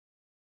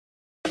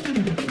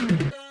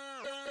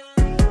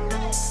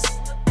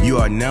You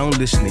are now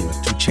listening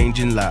to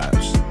Changing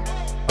Lives,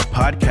 a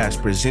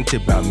podcast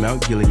presented by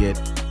Mount Gilead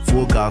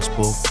Full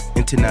Gospel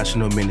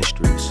International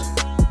Ministries,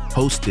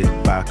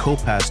 hosted by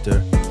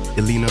co-pastor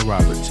Elena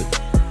Robertson.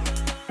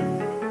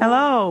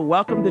 Hello,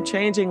 welcome to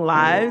Changing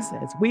Lives.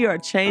 As we are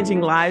changing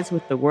lives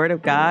with the Word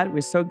of God,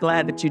 we're so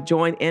glad that you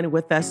joined in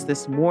with us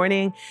this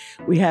morning.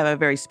 We have a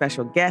very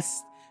special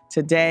guest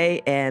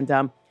today,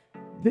 and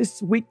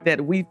this week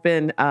that we've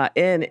been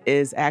in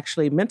is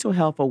actually Mental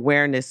Health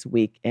Awareness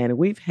Week, and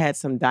we've had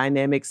some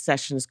dynamic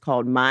sessions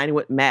called Mind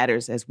What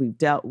Matters as we've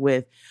dealt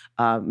with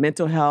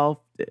mental health,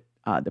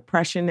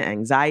 depression,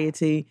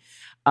 anxiety,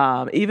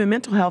 even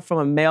mental health from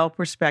a male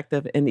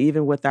perspective, and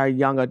even with our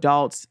young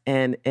adults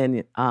and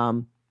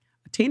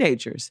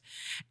teenagers.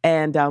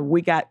 And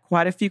we got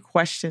quite a few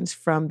questions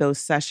from those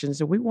sessions,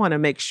 and we want to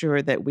make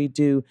sure that we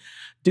do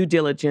due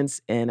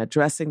diligence in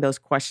addressing those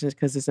questions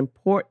because it's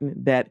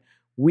important that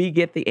we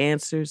get the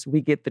answers,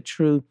 we get the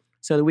truth,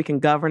 so that we can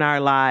govern our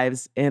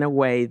lives in a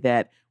way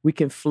that we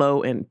can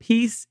flow in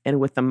peace and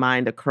with the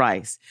mind of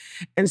Christ.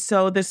 And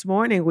so this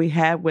morning we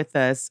have with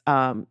us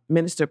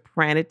Minister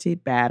Pranity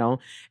Battle,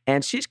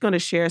 and she's going to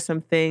share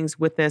some things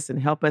with us and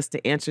help us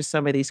to answer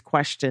some of these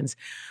questions.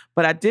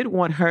 But I did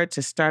want her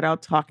to start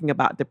out talking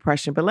about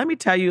depression. But let me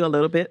tell you a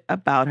little bit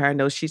about her. I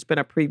know she's been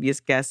a previous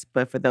guest,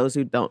 but for those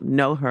who don't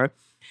know her,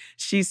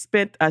 she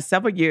spent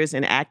several years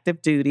in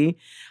active duty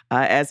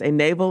as a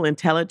naval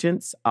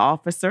intelligence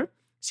officer.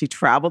 She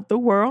traveled the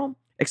world,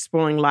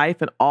 exploring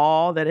life and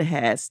all that it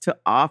has to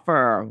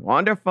offer.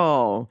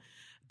 Wonderful.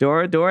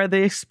 Dora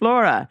the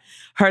Explorer.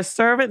 Her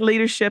servant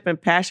leadership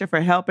and passion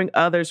for helping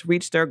others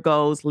reach their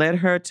goals led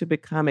her to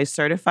become a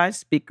certified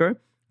speaker,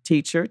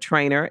 teacher,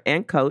 trainer,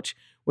 and coach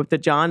with the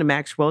John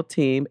Maxwell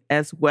team,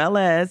 as well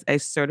as a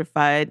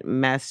certified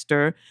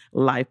master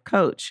life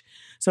coach.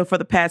 So for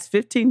the past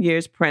 15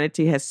 years,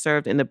 Pranity has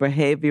served in the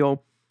behavioral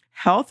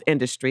health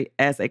industry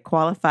as a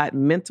qualified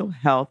mental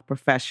health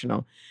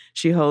professional.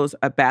 She holds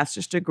a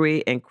bachelor's degree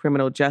in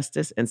criminal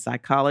justice and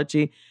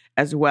psychology,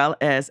 as well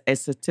as a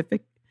certification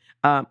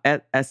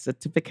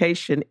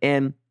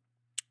in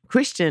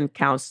Christian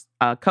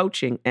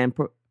coaching and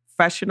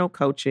professional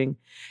coaching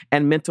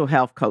and mental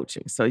health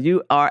coaching. So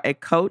you are a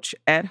coach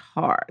at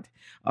heart.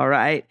 All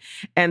right.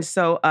 And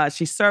so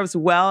she serves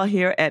well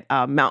here at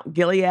Mount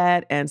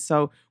Gilead. And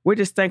so we're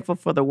just thankful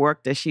for the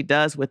work that she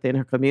does within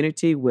her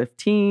community with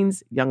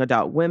teens, young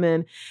adult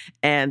women.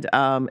 And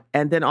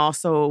then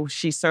also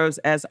she serves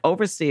as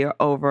overseer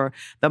over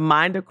the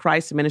Mind of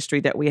Christ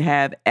ministry that we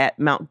have at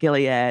Mount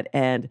Gilead.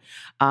 And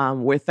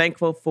we're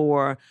thankful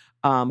for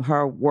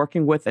her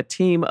working with a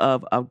team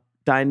of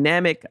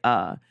dynamic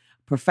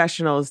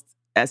professionals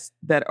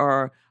that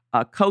are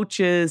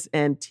coaches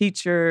and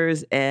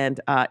teachers and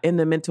in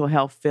the mental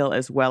health field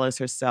as well as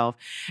herself.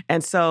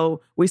 And so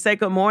we say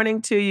good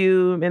morning to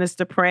you,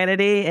 Minister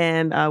Pranity,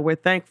 and we're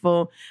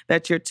thankful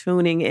that you're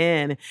tuning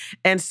in.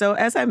 And so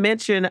as I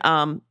mentioned,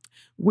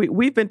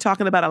 we've been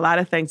talking about a lot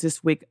of things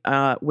this week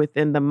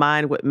within the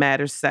Mind What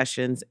Matters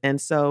sessions.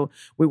 And so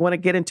we want to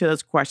get into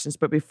those questions.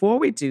 But before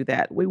we do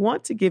that, we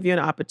want to give you an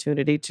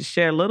opportunity to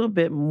share a little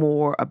bit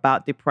more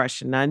about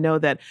depression. I know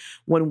that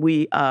when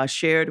we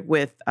shared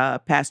with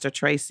Pastor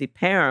Tracy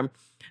Parham,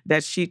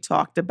 that she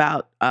talked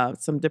about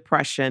some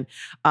depression.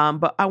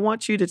 But I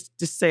want you to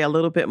just say a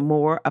little bit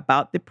more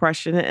about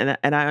depression.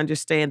 And I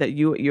understand that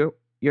you're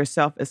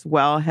yourself as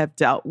well have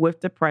dealt with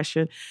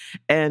depression.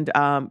 And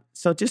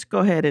so just go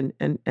ahead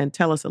and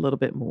tell us a little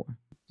bit more.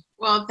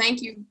 Well,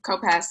 thank you,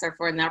 co-pastor,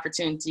 for an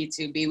opportunity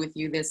to be with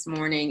you this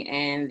morning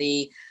and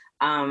the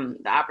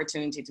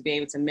opportunity to be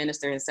able to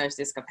minister in such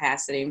this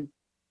capacity.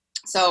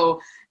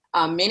 So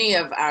many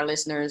of our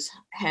listeners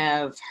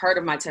have heard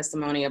of my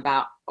testimony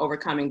about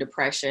overcoming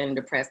depression,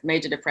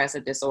 major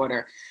depressive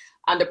disorder.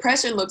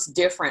 Depression looks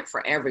different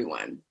for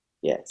everyone.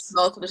 Yes.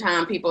 Most of the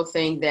time people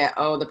think that,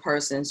 the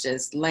person's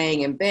just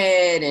laying in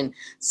bed and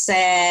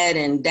sad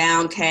and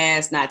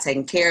downcast, not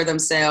taking care of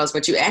themselves,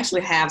 but you actually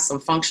have some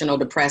functional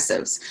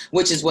depressives,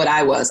 which is what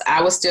I was.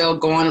 I was still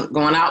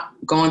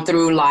going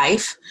through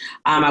life.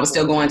 I was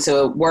still going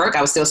to work.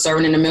 I was still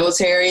serving in the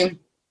military.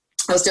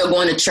 I was still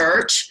going to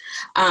church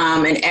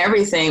and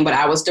everything, but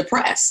I was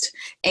depressed.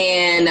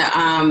 And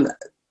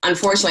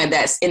unfortunately,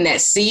 that's in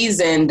that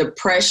season,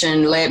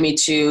 depression led me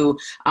to,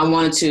 I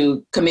wanted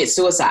to commit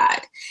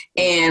suicide.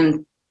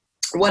 And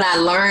what I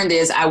learned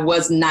is I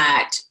was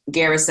not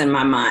garrisoning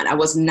my mind. I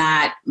was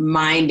not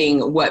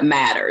minding what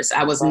matters.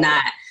 I was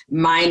not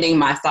minding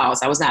my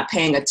thoughts. I was not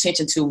paying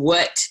attention to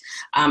what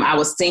I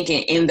was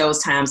thinking in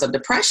those times of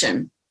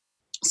depression.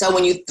 So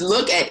when you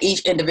look at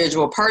each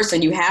individual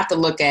person, you have to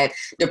look at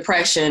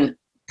depression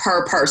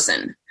per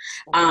person.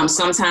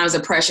 Sometimes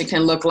depression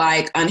can look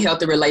like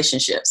unhealthy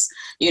relationships,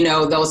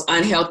 those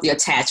unhealthy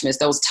attachments,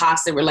 those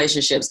toxic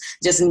relationships,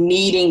 just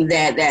needing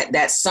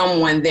that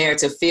someone there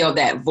to fill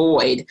that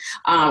void.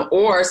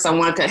 Or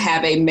someone could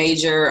have a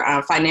major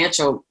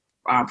financial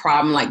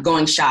problem, like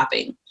going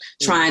shopping,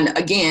 trying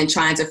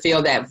to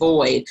fill that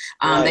void.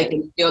 They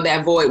can fill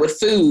that void with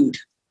food,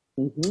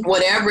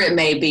 whatever it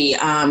may be,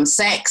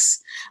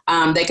 sex.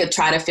 they could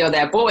try to fill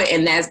that void.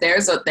 And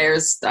there's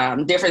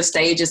different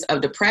stages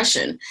of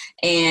depression.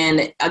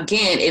 And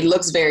again, it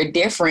looks very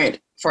different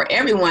for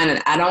everyone.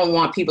 And I don't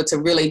want people to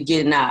really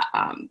get an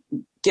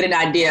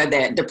idea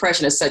that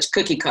depression is such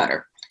cookie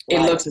cutter.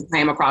 It looks the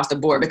same across the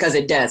board, because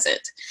it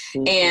doesn't.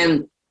 Mm-hmm.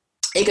 And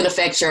it can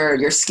affect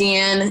your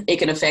skin. It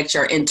can affect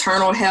your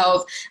internal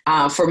health.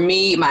 For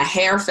me, my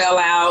hair fell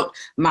out.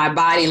 My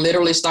body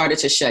literally started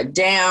to shut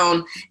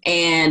down.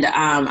 And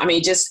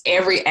just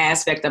every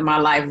aspect of my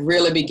life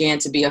really began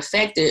to be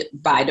affected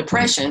by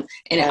depression.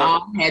 And it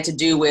all had to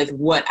do with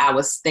what I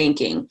was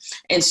thinking.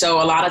 And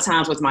so a lot of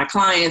times with my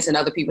clients and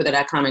other people that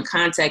I come in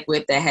contact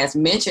with that has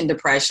mentioned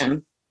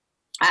depression,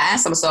 I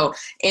ask them, so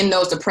in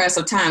those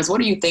depressive times,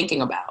 what are you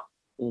thinking about?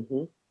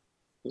 Mm-hmm.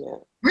 Yeah.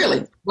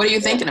 Really? What are you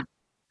thinking about?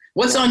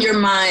 What's on your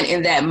mind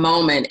in that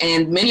moment?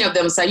 And many of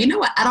them say, you know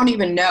what? I don't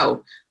even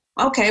know.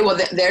 Okay, well,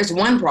 there's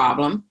one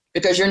problem,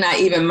 because you're not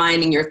even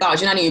minding your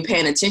thoughts. You're not even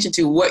paying attention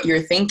to what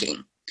you're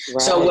thinking.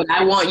 Right. So what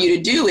I want you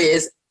to do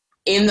is,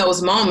 in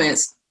those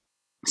moments,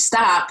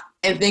 stop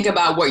and think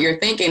about what you're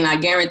thinking. And I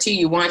guarantee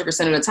you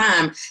 100% of the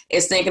time,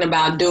 it's thinking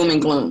about doom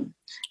and gloom.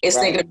 It's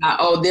thinking about,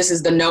 oh, this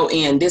is the no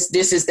end. This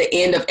is the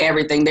end of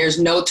everything. There's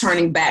no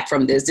turning back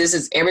from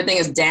this. Everything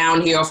is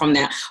downhill from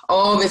now.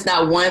 Oh, if it's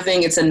not one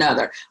thing, it's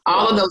another.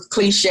 All of those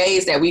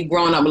cliches that we've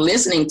grown up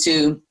listening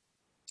to,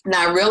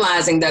 not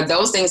realizing that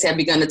those things have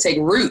begun to take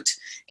root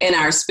in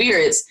our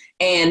spirits.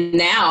 And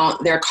now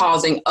they're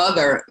causing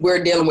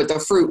we're dealing with the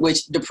fruit,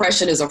 which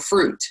depression is a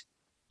fruit.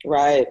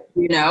 Right.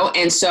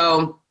 And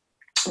so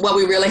what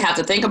we really have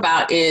to think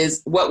about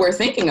is what we're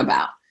thinking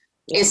about.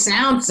 It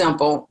sounds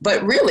simple,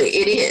 but really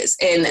it is.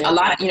 And a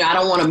lot, I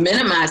don't want to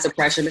minimize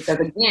depression, because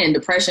again,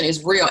 depression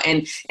is real.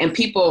 And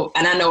people,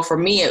 and I know for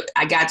me,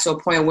 I got to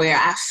a point where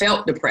I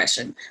felt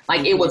depression.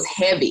 Like it was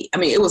heavy. I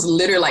mean, it was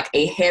literally like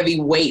a heavy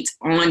weight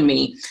on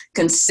me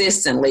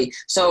consistently.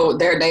 So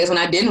there are days when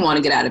I didn't want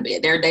to get out of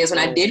bed. There are days when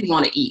I didn't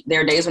want to eat.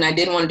 There are days when I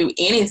didn't want to do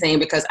anything,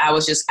 because I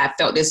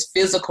felt this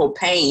physical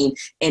pain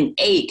and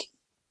ache,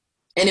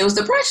 and it was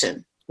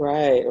depression.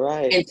 Right.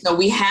 And so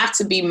we have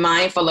to be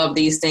mindful of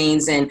these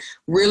things and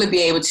really be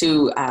able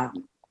to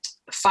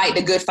fight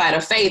the good fight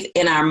of faith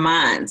in our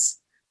minds.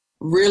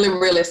 Really,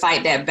 really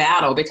fight that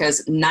battle,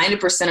 because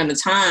 90% of the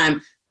time,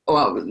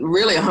 or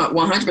really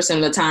 100%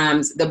 of the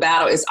times, the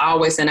battle is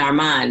always in our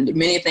mind.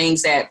 Many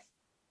things that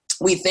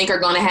we think are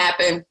going to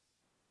happen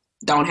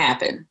don't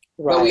happen.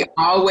 Right. But we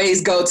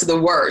always go to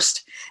the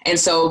worst. And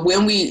so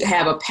when we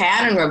have a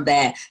pattern of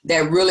that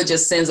really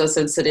just sends us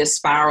into this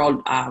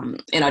spiral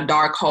in a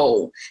dark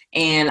hole.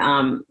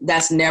 And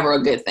that's never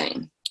a good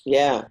thing.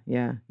 Yeah.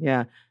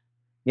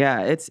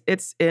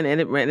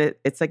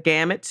 It's a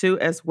gamut too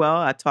as well.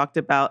 I talked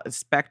about a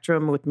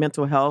spectrum with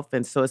mental health.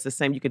 And so it's the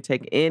same. You can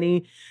take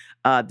any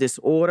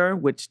disorder,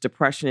 which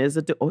depression is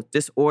a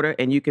disorder,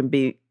 and it can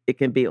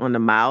be on the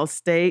mild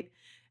state,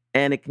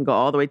 and it can go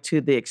all the way to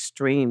the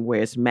extreme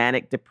where it's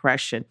manic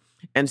depression.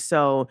 And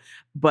so,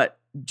 but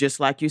just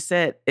like you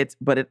said, it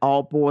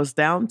all boils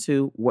down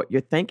to what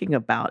you're thinking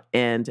about.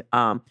 And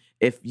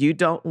if you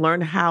don't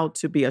learn how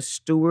to be a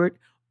steward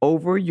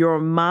over your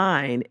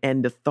mind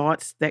and the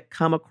thoughts that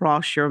come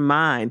across your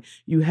mind,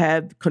 you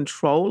have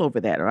control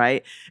over that,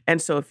 right?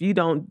 And so if you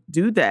don't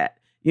do that,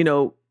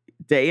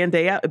 day in,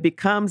 day out, it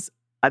becomes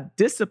a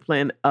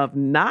discipline of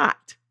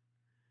not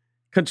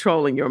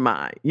controlling your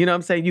mind. You know what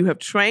I'm saying? You have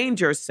trained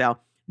yourself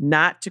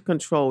not to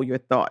control your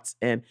thoughts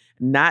and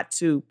not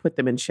to put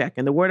them in check.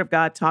 And the Word of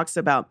God talks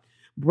about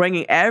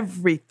bringing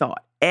every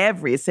thought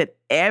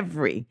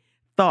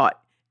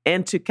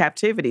into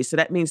captivity. So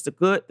that means the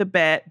good, the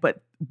bad,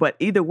 but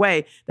either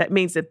way, that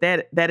means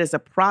that is a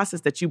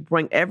process that you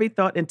bring every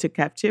thought into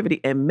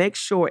captivity and make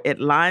sure it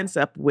lines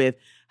up with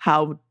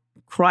how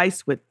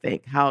Christ would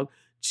think, how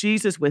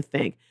Jesus would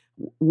think,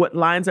 what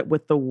lines up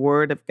with the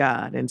Word of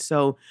God. And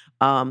so,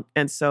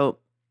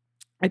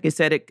 like I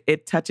said,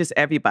 it touches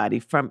everybody,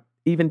 from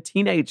even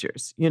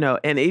teenagers,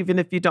 and even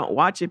if you don't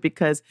watch it,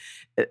 because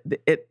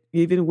it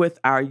even with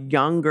our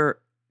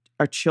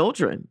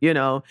children,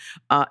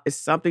 it's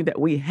something that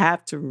we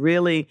have to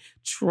really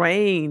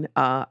train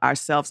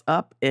ourselves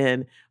up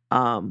in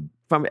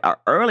from our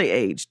early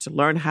age to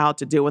learn how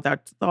to deal with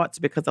our thoughts,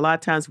 because a lot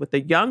of times with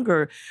the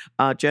younger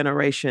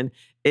generation,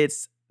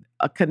 it's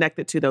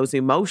connected to those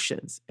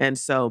emotions. And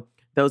so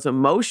those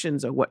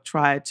emotions are what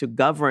try to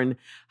govern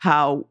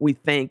how we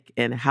think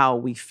and how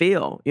we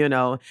feel,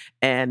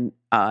 And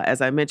as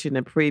I mentioned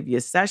in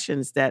previous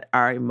sessions, that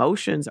our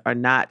emotions are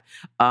not,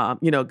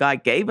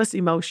 God gave us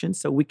emotions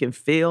so we can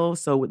feel,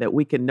 so that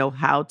we can know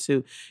how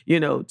to,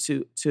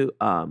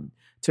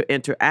 to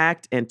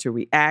interact and to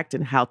react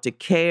and how to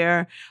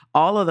care,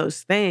 all of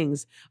those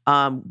things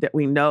that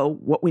we know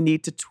what we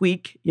need to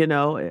tweak,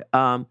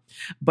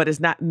 but it's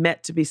not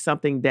meant to be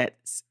something that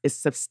is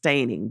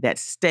sustaining, that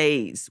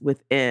stays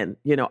within,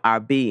 our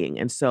being.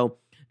 And so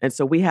And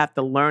so we have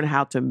to learn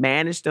how to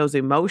manage those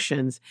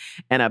emotions.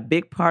 And a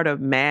big part of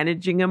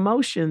managing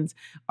emotions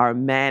are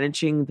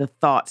managing the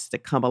thoughts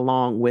that come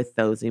along with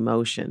those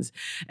emotions.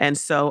 And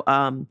so,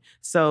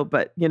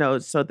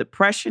 so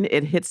depression,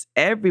 it hits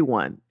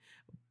everyone,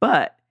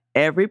 but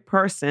every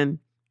person,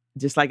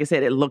 just like I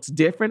said, it looks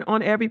different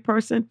on every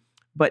person,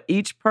 but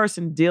each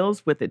person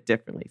deals with it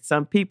differently.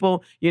 Some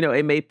people,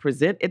 it may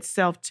present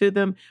itself to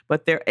them,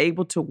 but they're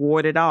able to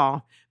ward it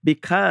off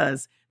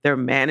because they're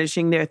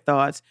managing their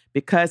thoughts,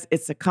 because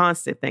it's a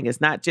constant thing.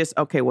 It's not just,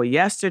 okay, well,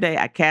 yesterday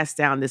I cast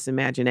down this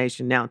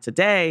imagination. Now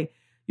today,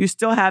 you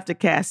still have to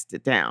cast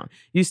it down.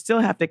 You still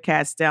have to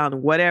cast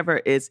down whatever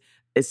is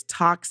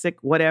toxic,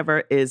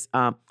 whatever is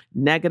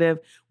negative,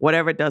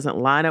 whatever doesn't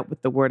line up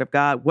with the word of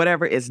God,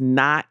 whatever is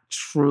not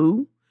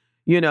true.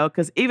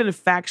 Because even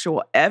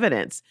factual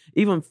evidence,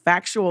 even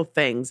factual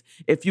things,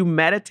 if you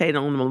meditate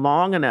on them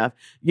long enough,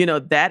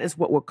 that is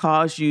what will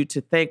cause you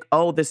to think,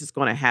 oh, this is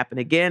going to happen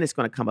again. It's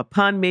going to come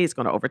upon me. It's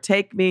going to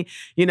overtake me,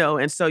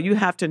 and so you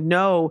have to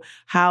know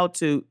how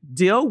to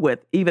deal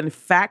with even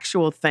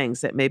factual things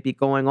that may be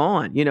going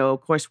on.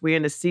 Of course, we're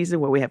in a season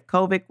where we have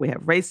COVID, we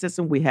have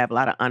racism, we have a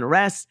lot of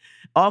unrest,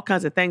 all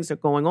kinds of things are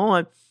going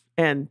on.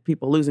 And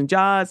people losing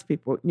jobs,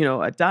 people,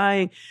 are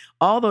dying,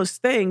 all those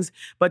things.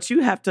 But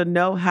you have to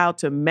know how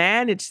to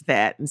manage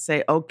that and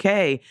say,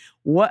 okay,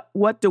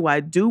 what do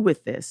I do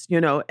with this?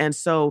 And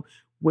so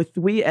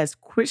we as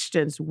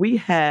Christians, we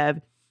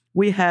have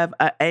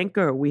an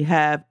anchor, we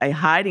have a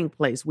hiding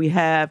place, we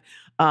have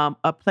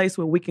a place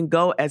where we can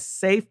go as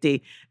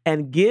safety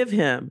and give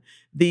him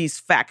these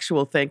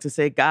factual things and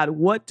say, God,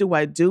 what do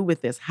I do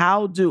with this?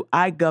 How do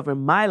I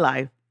govern my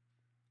life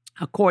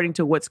according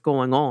to what's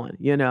going on,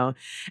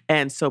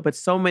 And so, but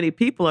so many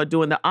people are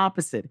doing the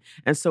opposite.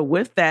 And so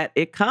with that,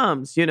 it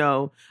comes,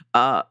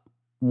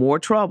 more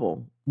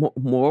trouble,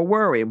 more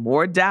worry,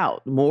 more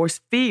doubt, more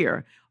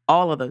fear,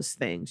 all of those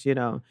things,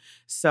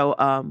 So,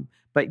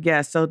 but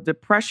yeah, so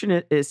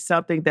depression is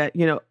something that,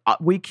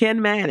 we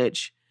can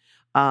manage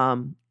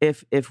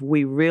if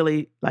we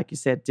really, like you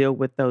said, deal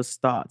with those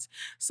thoughts.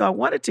 So I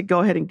wanted to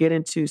go ahead and get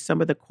into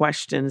some of the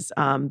questions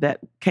that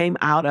came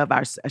out of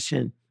our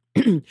session.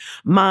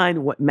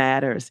 Mind what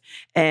matters.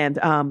 And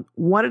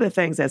one of the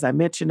things, as I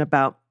mentioned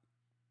about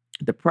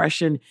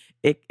depression,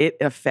 it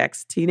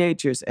affects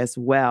teenagers as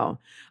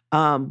well.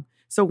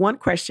 So one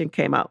question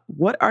came out: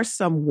 what are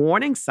some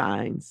warning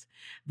signs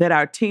that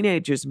our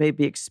teenagers may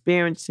be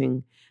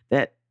experiencing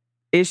that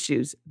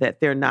issues that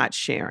they're not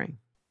sharing?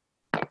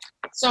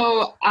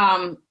 So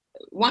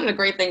one of the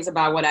great things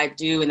about what I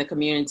do in the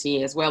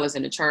community as well as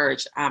in the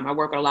church, I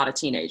work with a lot of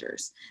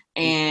teenagers,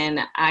 and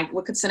I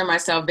would consider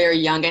myself very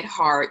young at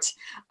heart.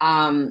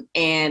 And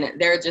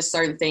there are just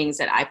certain things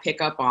that I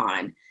pick up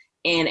on.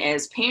 And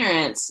as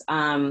parents,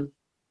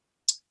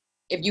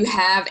 if you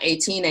have a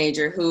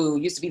teenager who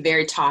used to be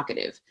very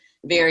talkative,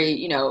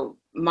 very,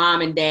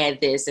 mom and dad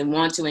this, and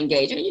want to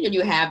engage. And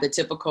you have the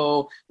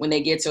typical, when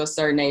they get to a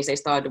certain age, they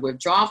start to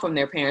withdraw from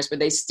their parents, but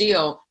they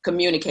still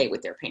communicate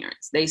with their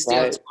parents. They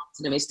still talk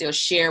to them. They still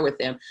share with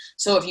them.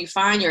 So if you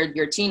find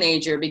your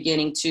teenager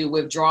beginning to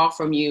withdraw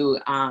from you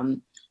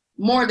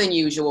more than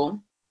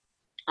usual,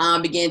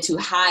 begin to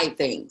hide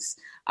things.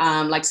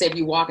 Like say if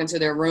you walk into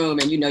their room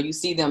and, you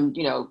see them,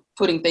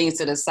 putting things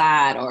to the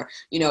side, or,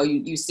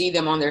 you see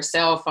them on their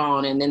cell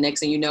phone, and then next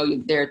thing you know,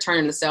 they're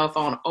turning the cell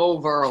phone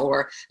over,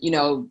 or,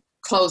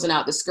 closing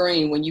out the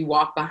screen when you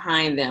walk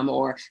behind them,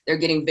 or they're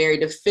getting very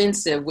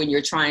defensive when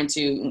you're trying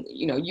to,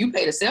 you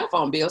pay the cell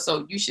phone bill,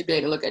 so you should be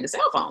able to look at the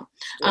cell phone.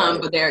 Right.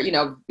 But they're,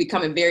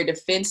 becoming very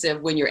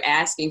defensive when you're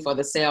asking for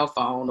the cell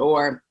phone,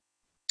 or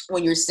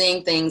when you're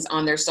seeing things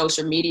on their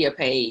social media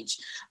page,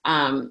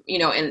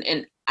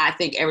 and I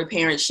think every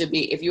parent should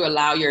be, if you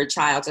allow your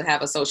child to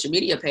have a social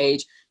media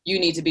page, you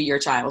need to be your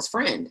child's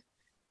friend.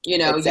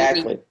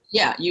 Exactly.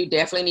 You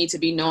definitely need to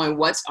be knowing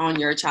what's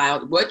on your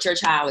child, what your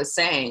child is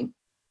saying.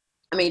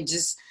 I mean,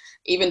 just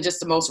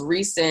the most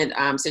recent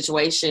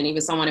situation, even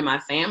someone in my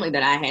family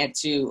that I had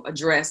to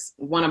address,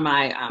 one of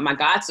my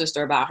god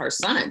sister, about her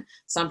son,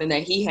 something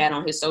that he had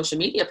on his social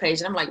media page.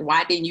 And I'm like,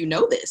 why didn't you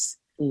know this?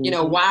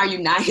 Mm-hmm. Why are you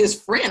not his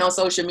friend on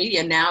social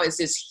media? Now it's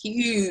this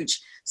huge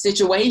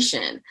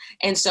situation.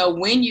 And so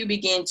when you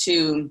begin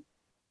to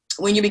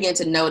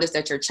notice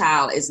that your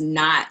child is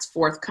not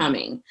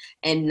forthcoming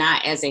and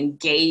not as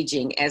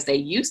engaging as they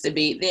used to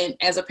be, then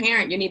as a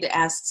parent, you need to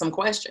ask some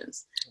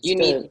questions. You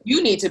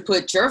need to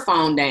put your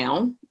phone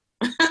down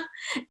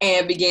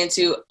and begin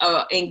to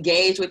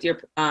engage with your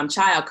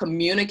child,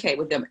 communicate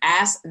with them,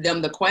 ask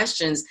them the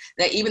questions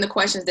even the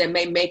questions that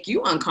may make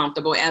you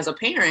uncomfortable as a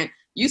parent.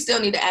 You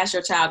still need to ask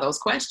your child those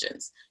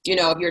questions.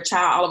 If your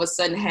child all of a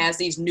sudden has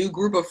these new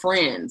group of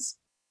friends,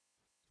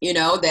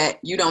 that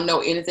you don't know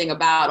anything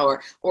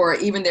about, or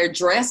even their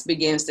dress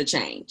begins to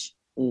change,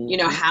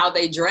 how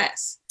they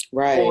dress.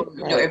 Right. Or,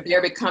 if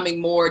they're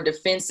becoming more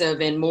defensive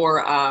and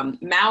more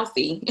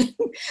mouthy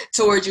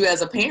towards you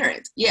as a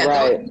parent. Yeah.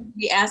 Right.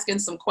 Be asking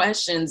some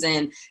questions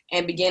and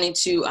beginning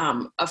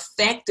to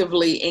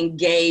effectively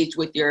engage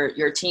with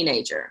your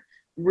teenager.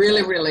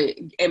 Really,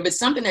 really. But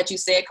something that you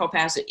said,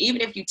 co-pastor,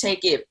 even if you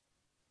take it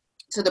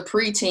to the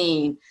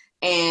preteen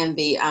and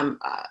the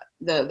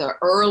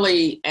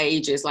early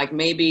ages, like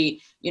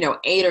maybe,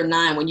 8 or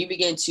 9, when you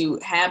begin to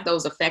have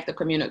those effective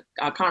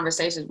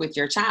conversations with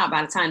your child,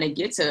 by the time they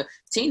get to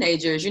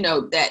teenagers,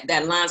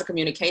 that lines of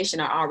communication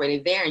are already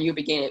there, and you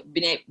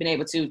been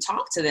able to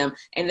talk to them,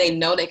 and they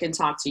know they can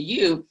talk to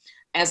you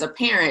as a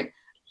parent,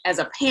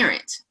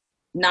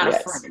 not a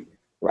friend.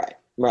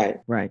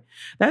 Right.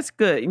 That's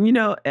good.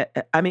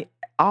 I mean,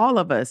 all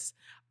of us,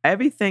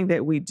 everything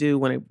that we do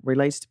when it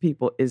relates to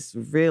people is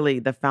really,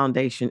 the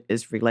foundation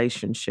is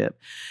relationship.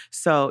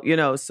 So,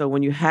 so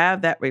when you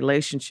have that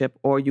relationship,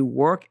 or you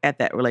work at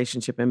that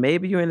relationship, and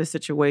maybe you're in a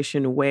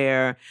situation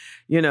where,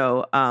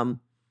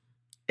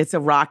 it's a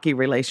rocky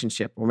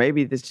relationship, or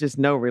maybe there's just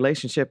no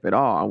relationship at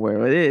all,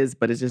 where it is,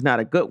 but it's just not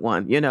a good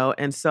one,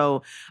 And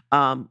so,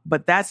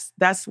 but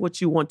that's what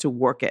you want to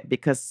work at,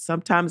 because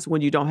sometimes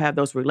when you don't have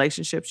those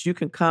relationships, you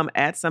can come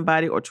at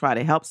somebody or try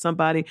to help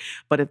somebody,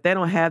 but if they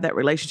don't have that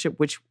relationship,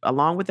 which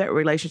along with that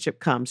relationship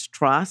comes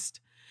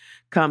trust,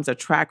 comes a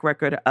track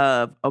record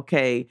of,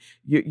 okay,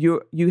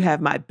 you have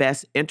my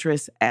best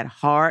interests at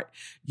heart.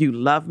 You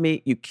love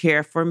me. You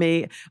care for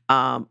me.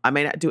 I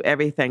may not do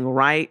everything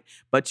right,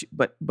 but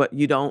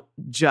you don't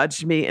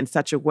judge me in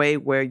such a way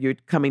where you're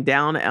coming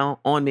down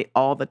on me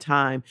all the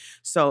time.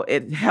 So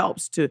it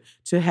helps to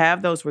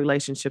have those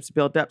relationships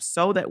built up,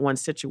 so that when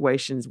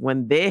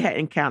they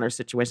encounter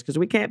situations, because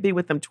we can't be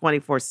with them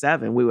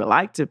 24/7. We would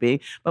like to be,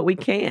 but we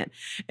can't.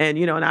 And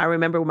and I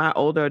remember my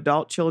older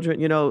adult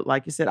children.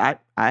 Like you said, I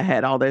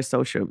had all their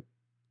social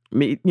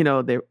media.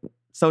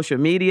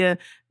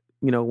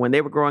 When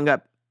they were growing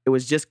up, it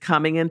was just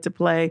coming into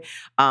play.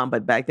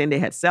 But back then they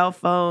had cell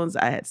phones.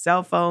 I had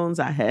cell phones.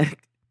 I had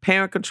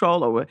parent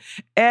control over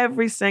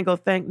every single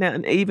thing. Now,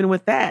 and even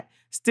with that,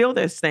 still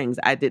there's things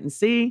I didn't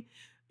see,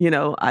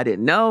 I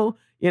didn't know,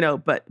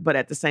 but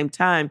at the same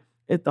time,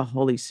 the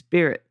Holy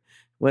Spirit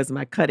was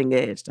my cutting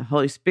edge. The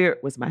Holy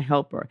Spirit was my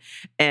helper.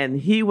 And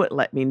he would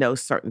let me know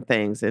certain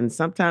things. And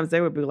sometimes they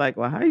would be like,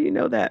 well, how do you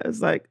know that? It's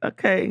like,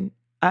 okay,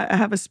 I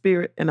have a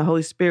spirit, and the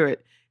Holy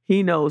Spirit,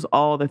 he knows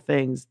all the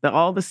things,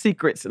 all the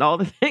secrets and all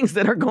the things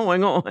that are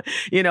going on,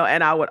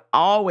 and I would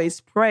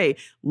always pray,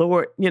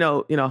 Lord,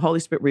 Holy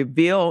Spirit,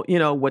 reveal,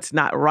 what's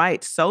not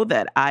right, so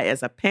that I,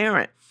 as a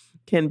parent,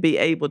 can be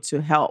able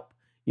to help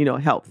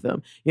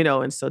them,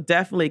 and so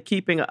definitely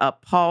keeping a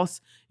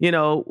pulse,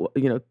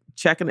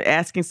 checking,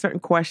 asking certain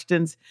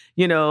questions,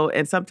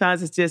 and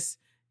sometimes it's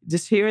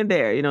just here and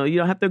there, you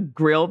don't have to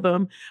grill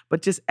them,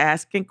 but just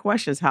asking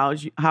questions. How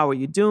are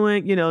you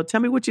doing? Tell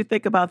me what you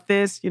think about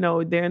this.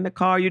 They're in the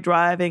car, you're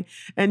driving,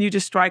 and you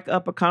just strike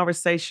up a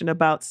conversation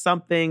about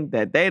something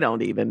that they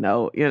don't even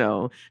know,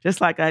 just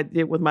like I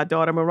did with my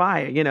daughter,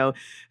 Mariah.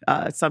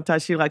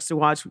 Sometimes she likes to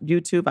watch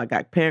YouTube. I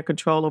got parent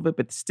control over it,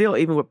 but still,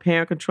 even with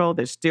parent control,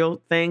 there's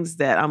still things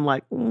that I'm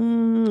like,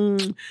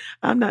 I'm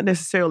not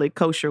necessarily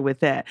kosher with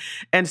that.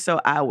 And so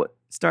I would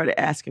started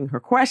asking her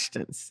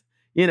questions,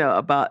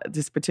 about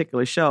this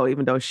particular show,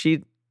 even though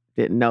she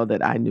didn't know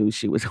that I knew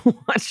she was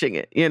watching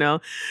it,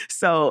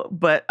 So,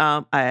 but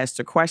I asked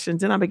her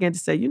questions, and I began to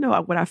say,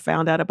 what I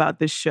found out about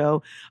this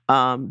show,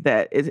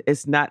 that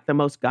it's not the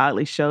most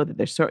godly show, that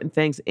there's certain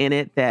things in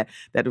it that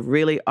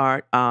really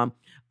aren't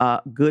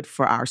good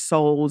for our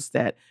souls,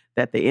 that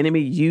the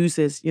enemy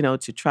uses,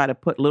 to try to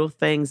put little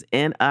things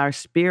in our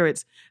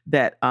spirits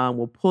that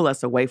will pull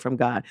us away from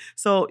God.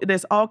 So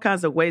there's all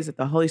kinds of ways that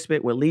the Holy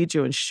Spirit will lead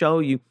you and show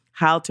you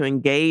how to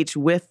engage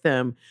with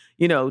them,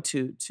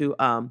 to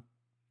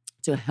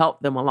help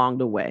them along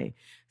the way.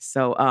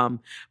 So,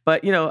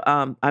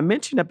 I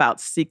mentioned about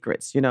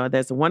secrets.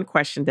 There's one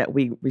question that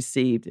we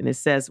received, and it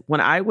says, when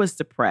I was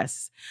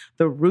depressed,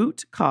 the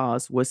root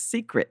cause was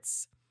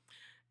secrets.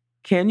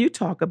 Can you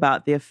talk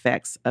about the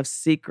effects of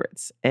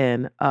secrets?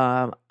 And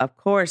of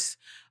course,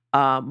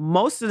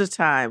 most of the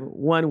time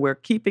when we're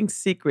keeping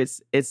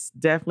secrets, it's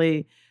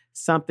definitely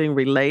something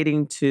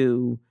relating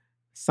to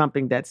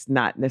something that's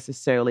not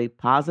necessarily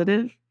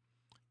positive,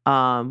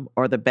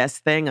 or the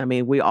best thing. I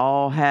mean, we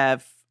all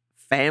have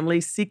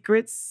family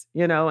secrets,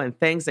 and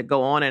things that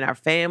go on in our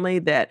family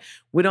that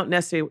we don't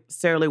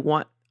necessarily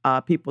want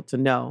people to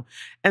know.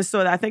 And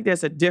so I think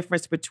there's a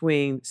difference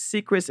between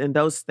secrets and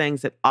those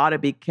things that ought to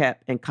be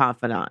kept in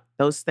confidant.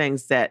 Those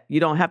things that you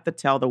don't have to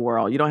tell the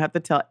world. You don't have to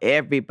tell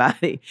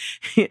everybody,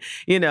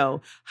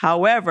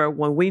 However,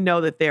 when we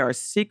know that there are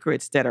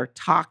secrets that are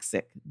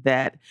toxic,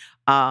 that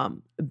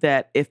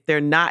if they're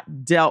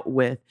not dealt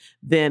with,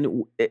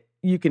 then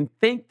you can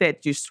think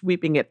that you're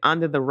sweeping it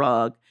under the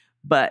rug,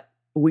 but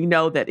we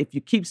know that if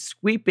you keep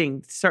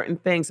sweeping certain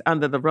things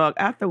under the rug,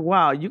 after a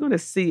while, you're going to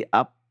see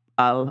a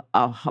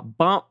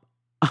bump,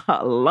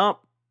 a lump,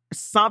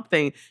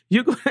 something.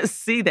 You're going to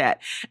see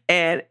that.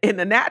 And in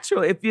the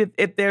natural,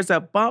 if there's a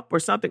bump or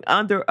something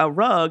under a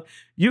rug,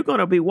 you're going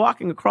to be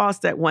walking across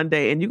that one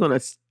day, and you're going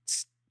to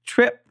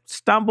trip,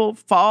 stumble,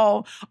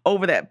 fall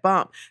over that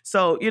bump.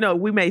 So,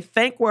 we may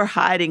think we're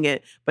hiding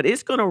it, but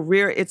it's going to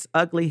rear its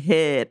ugly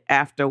head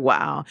after a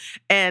while.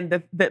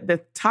 And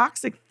the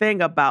toxic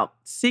thing about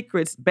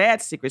secrets,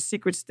 bad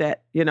secrets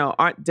that,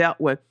 aren't dealt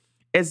with,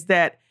 is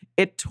that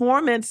it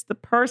torments the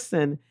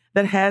person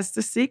that has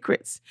the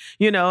secrets,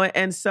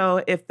 and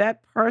so if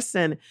that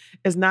person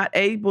is not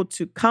able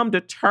to come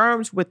to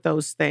terms with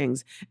those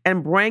things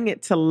and bring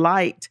it to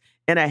light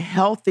in a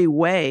healthy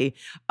way,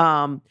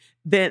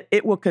 then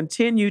it will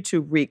continue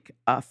to wreak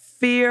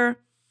fear,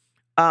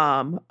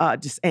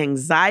 just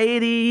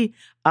anxiety,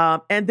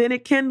 and then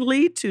it can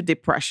lead to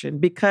depression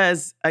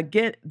because,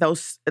 again,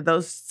 those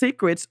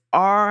secrets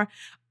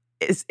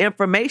is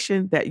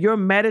information that you're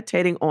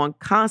meditating on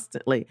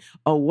constantly.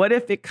 Or what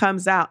if it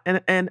comes out?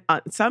 And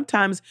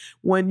sometimes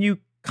when you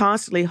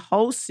constantly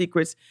hold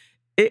secrets,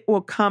 it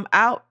will come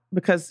out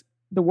because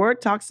the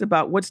word talks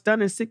about what's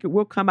done in secret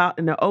will come out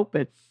in the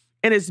open.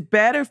 And it's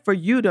better for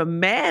you to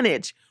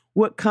manage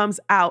what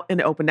comes out in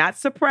the open, not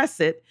suppress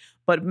it,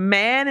 but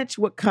manage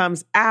what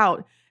comes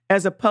out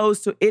as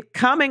opposed to it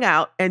coming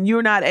out and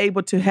you're not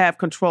able to have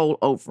control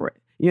over it.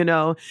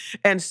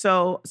 And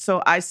so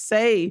I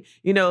say,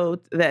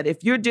 that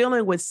if you're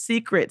dealing with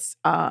secrets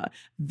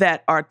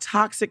that are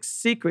toxic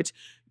secrets,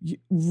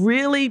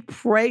 really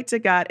pray to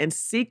God and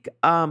seek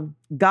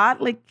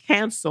godly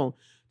counsel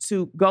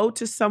to go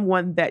to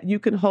someone that you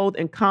can hold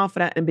in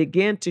confidence and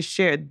begin to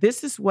share.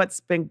 This is what's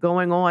been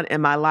going on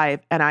in my life,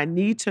 and I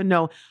need to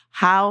know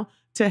how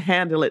to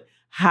handle it,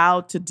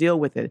 how to deal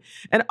with it.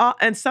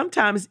 And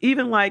sometimes,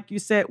 even like you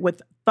said,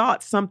 with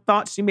some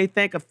thoughts you may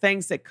think of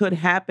things that could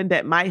happen,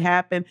 that might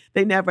happen,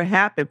 they never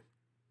happen.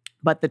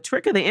 But the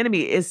trick of the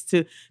enemy is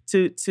to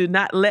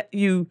not let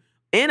you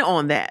in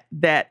on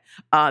that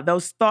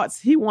those thoughts,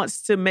 he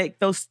wants to make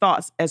those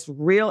thoughts as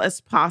real as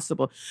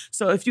possible.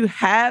 So if you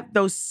have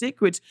those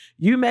secrets,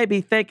 you may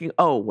be thinking,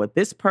 oh, well,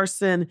 this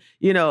person,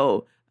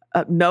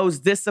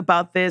 knows this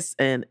about this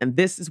and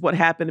this is what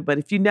happened. But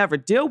if you never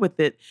deal with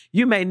it,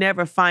 you may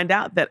never find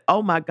out that,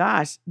 oh my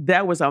gosh,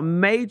 there was a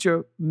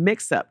major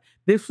mix-up.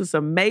 This was a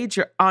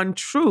major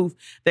untruth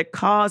that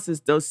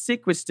causes those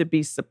secrets to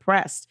be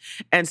suppressed.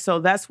 And so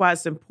that's why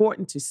it's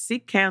important to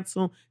seek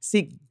counsel,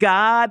 seek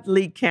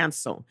godly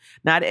counsel.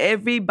 Not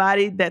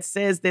everybody that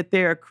says that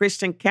they're a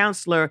Christian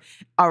counselor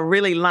are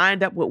really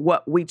lined up with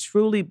what we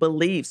truly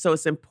believe. So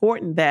it's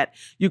important that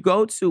you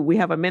we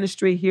have a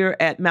ministry here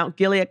at Mount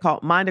Gilead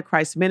called Mind of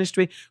Christ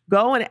Ministry.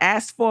 Go and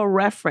ask for a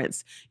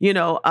reference,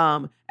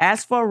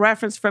 ask for a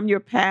reference from your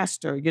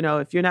pastor,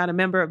 if you're not a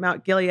member of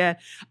Mount Gilead,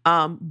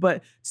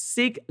 but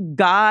seek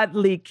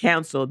godly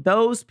counsel.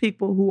 Those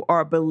people who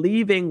are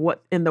believing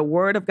what in the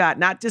word of God,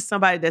 not just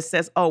somebody that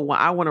says, oh, well,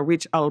 I want to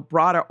reach a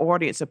broader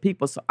audience of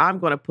people, so I'm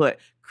going to put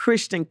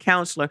Christian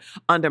counselor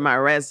under my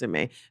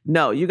resume.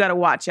 No, you got to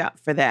watch out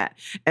for that.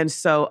 And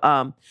so,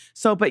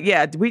 but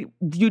yeah,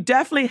 you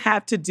definitely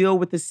have to deal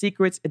with the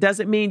secrets. It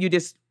doesn't mean you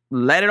just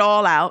let it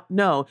all out.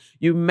 No,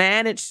 you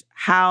manage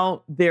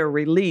how they're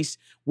released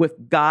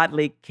with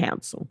godly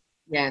counsel.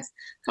 Yes.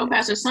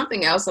 Co-pastor,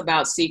 something else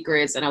about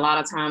secrets, and a lot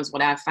of times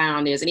what I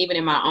found is, and even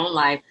in my own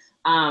life,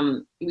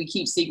 we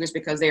keep secrets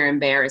because they're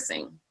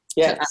embarrassing.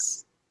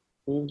 Yes.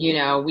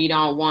 Mm-hmm. We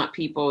don't want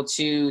people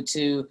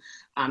to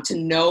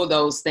know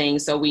those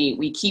things, so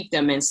we keep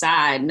them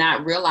inside,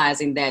 not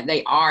realizing that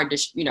they are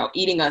just,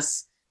 eating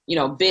us,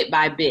 bit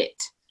by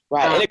bit.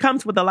 Right. And it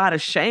comes with a lot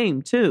of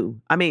shame, too.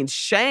 I mean,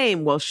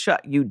 shame will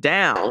shut you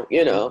down,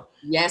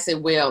 Yes,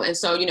 it will. And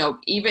so,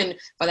 even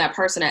for that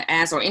person that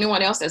asked or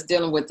anyone else that's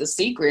dealing with the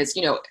secrets,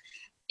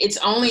 it's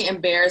only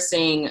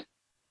embarrassing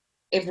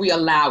if we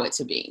allow it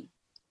to be.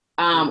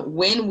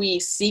 When we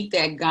seek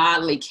that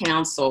godly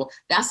counsel,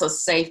 that's a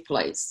safe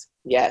place.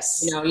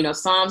 Yes.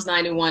 Psalms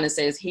 91, it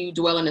says, he who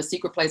dwell in the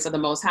secret place of the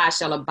Most High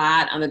shall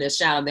abide under the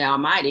shadow of the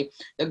Almighty.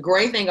 The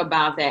great thing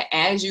about that,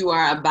 as you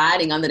are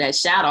abiding under that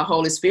shadow,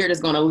 Holy Spirit is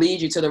going to lead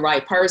you to the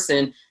right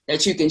person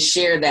that you can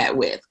share that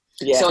with.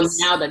 Yes. So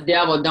now the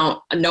devil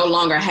no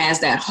longer has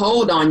that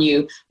hold on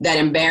you, that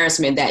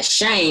embarrassment, that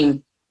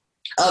shame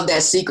of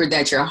that secret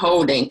that you're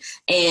holding.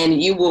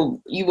 And you will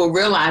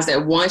realize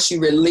that once you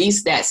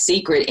release that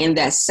secret in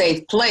that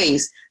safe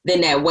place,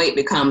 then that weight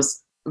becomes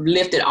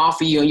lifted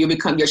off of you, and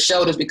your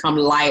shoulders become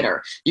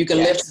lighter. You can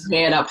lift your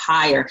head up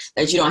higher,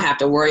 that you don't have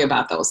to worry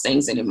about those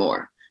things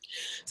anymore.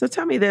 So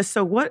tell me this.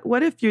 So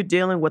what if you're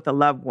dealing with a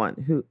loved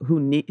one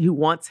who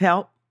wants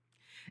help,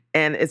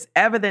 and it's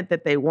evident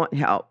that they want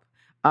help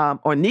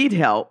or need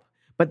help,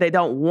 but they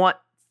don't want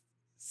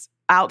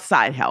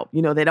outside help.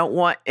 They don't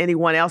want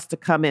anyone else to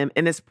come in.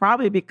 And it's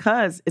probably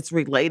because it's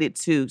related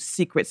to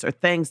secrets or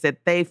things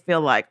that they feel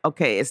like,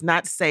 okay, it's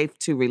not safe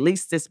to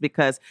release this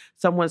because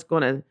someone's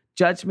going to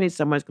judge me.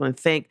 Someone's going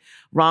to think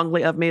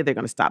wrongly of me. They're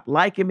going to stop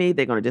liking me.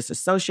 They're going to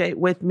disassociate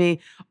with me,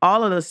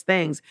 all of those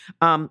things.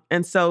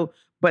 And so,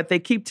 but they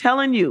keep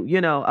telling you,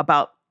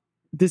 about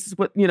this is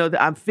what,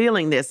 I'm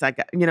feeling this.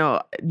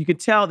 You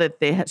could tell that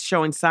they're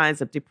showing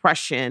signs of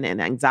depression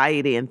and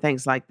anxiety and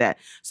things like that.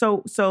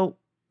 So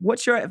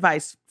what's your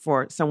advice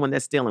for someone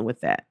that's dealing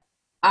with that?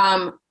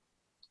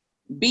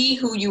 be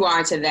who you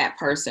are to that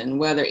person,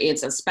 whether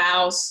it's a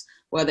spouse,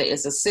 whether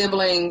it's a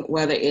sibling,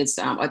 whether it's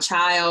a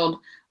child,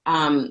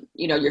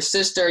 your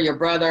sister, your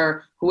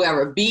brother,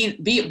 whoever.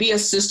 Be a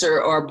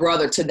sister or a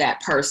brother to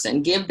that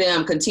person.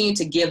 Continue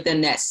to give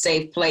them that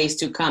safe place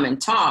to come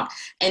and talk,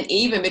 and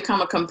even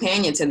become a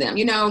companion to them.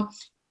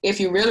 If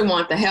you really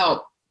want the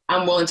help,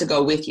 I'm willing to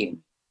go with you.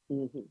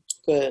 Mm-hmm.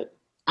 Good.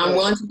 I'm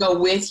willing to go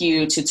with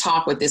you to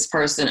talk with this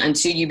person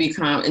until you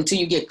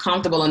get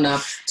comfortable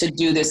enough to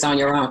do this on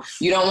your own.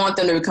 You don't want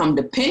them to become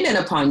dependent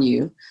upon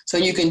you. So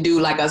you can do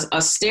like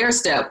a stair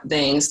step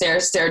down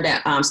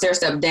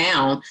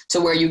to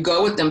where you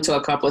go with them to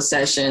a couple of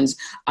sessions.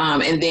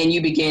 And then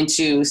you begin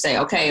to say,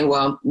 okay,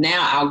 well,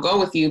 now I'll go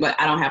with you, but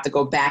I don't have to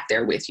go back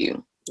there with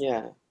you.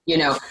 Yeah.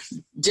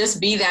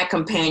 Just be that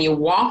companion,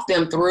 walk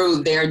them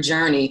through their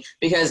journey,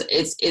 because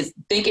it's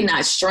thinking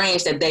not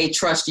strange that they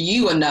trust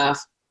you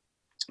enough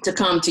to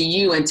come to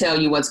you and tell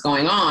you what's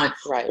going on.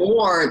 Right.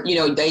 Or,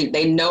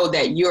 they know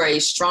that you're a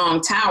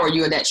strong tower,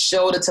 you're that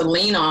shoulder to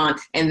lean on,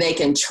 and they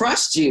can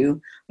trust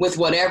you with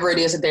whatever it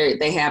is that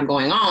they have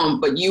going on,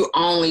 but you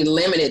only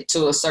limit it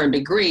to a certain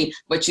degree,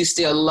 but you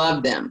still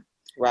love them.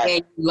 Right.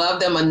 And you love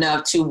them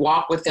enough to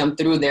walk with them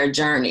through their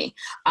journey.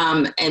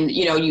 And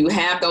you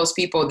have those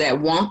people that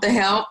want the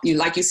help.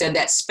 Like you said,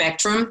 that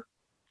spectrum.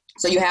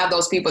 So you have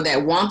those people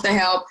that want the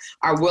help,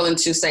 are willing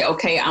to say,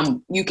 okay,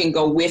 you can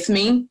go with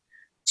me.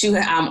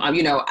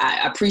 I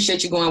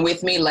appreciate you going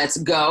with me. Let's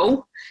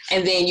go.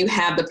 And then you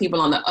have the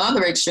people on the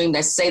other extreme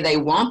that say they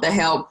want the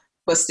help,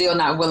 but still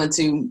not willing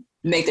to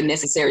make the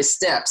necessary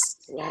steps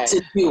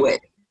to do it.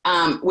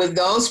 With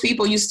those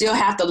people, you still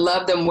have to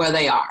love them where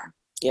they are.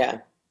 Yeah.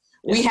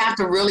 We have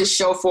to really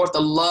show forth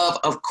the love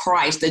of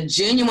Christ, the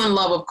genuine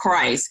love of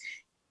Christ,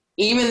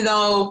 even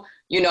though,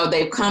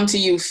 they've come to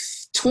you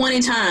 20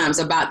 times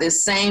about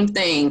this same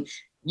thing.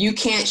 You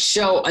can't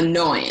show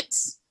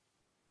annoyance.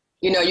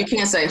 You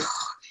can't say,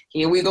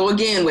 here we go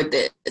again with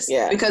this.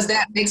 Yeah. Because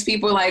that makes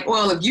people like,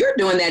 well, if you're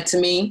doing that to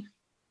me,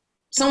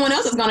 someone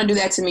else is going to do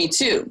that to me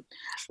too.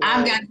 Right.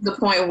 I've got to the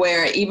point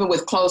where even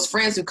with close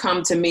friends who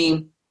come to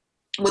me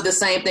with the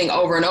same thing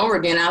over and over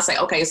again, I'll say,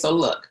 okay, so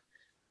look,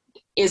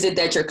 is it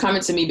that you're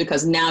coming to me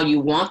because now you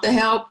want the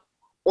help,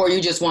 or you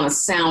just want a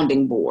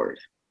sounding board?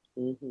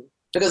 Mm-hmm.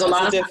 Because a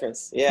lot of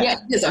difference. Yeah,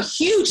 there's a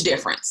huge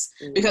difference.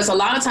 Mm-hmm. Because a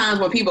lot of times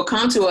when people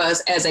come to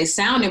us as a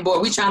sounding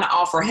board, we're trying to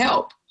offer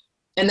help.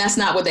 And that's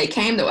not what they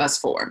came to us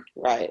for.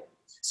 Right.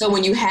 So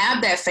when you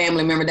have that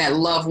family member, that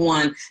loved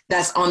one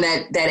that's on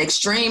that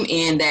extreme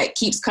end that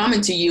keeps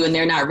coming to you and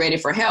they're not ready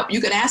for help, you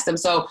could ask them,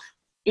 so,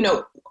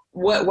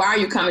 why are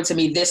you coming to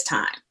me this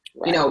time?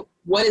 Right.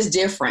 What is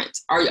different?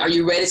 Are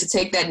you ready to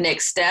take that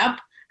next step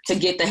to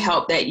get the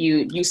help that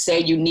you say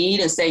you need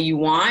and say you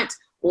want?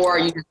 Or are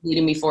you just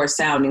needing me for a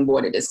sounding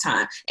board at this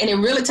time? And it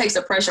really takes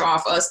the pressure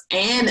off us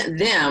and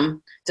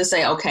them to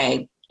say,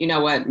 okay, you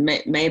know what,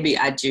 maybe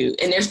I do.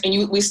 And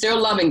we're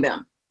still loving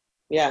them.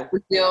 Yeah. We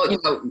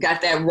still,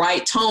 got that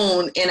right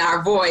tone in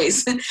our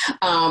voice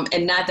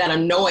and not that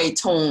annoyed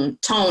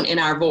tone in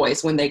our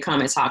voice when they come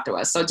and talk to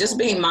us. So just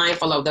being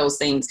mindful of those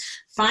things.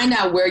 Find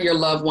out where your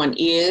loved one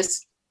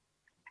is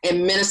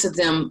and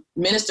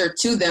minister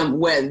to them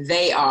where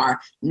they are,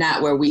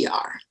 not where we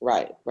are.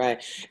 Right.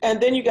 And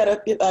then you got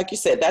to, like you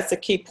said, that's a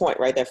key point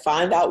right there.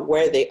 Find out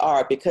where they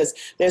are, because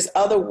there's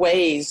other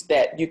ways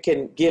that you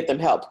can give them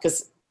help,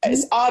 because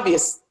it's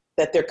obvious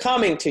that they're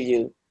coming to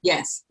you.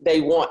 Yes. They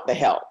want the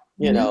help,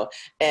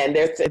 and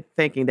they're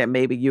thinking that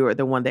maybe you're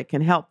the one that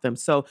can help them.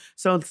 So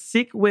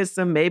seek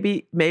wisdom.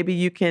 Maybe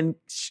you can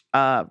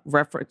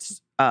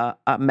reference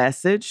a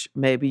message.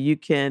 Maybe you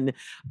can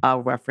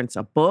reference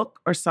a book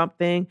or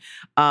something.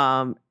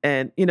 Or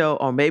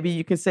maybe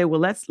you can say, well,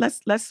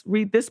 let's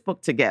read this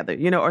book together,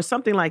 or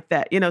something like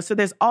that. So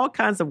there's all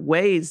kinds of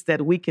ways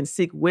that we can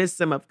seek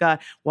wisdom of God.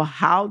 Well,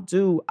 how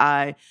do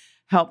I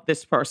help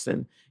this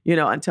person,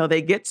 until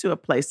they get to a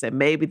place that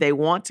maybe they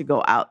want to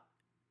go out,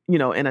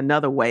 in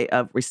another way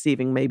of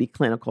receiving maybe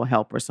clinical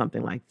help or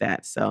something like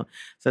that. So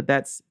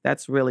that's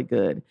really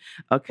good.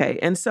 Okay.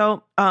 And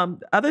so the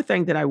other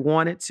thing that I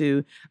wanted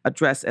to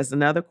address as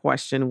another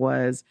question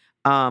was,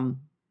 a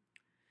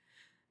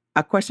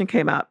question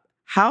came out,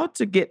 how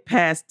to get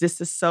past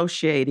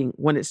disassociating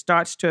when it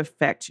starts to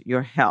affect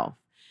your health,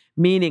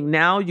 meaning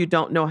now you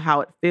don't know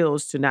how it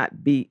feels to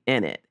not be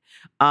in it.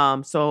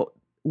 So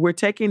we're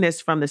taking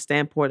this from the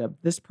standpoint of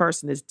this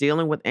person is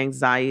dealing with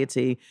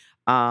anxiety,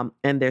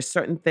 and there's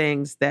certain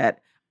things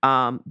that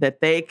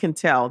they can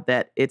tell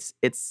that it's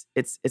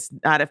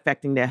not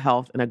affecting their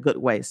health in a good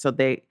way. So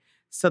they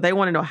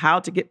want to know how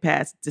to get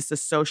past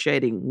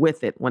disassociating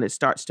with it when it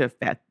starts to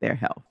affect their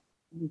health.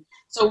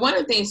 So one of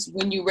the things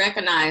when you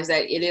recognize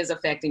that it is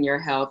affecting your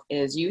health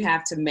is you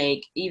have to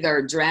make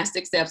either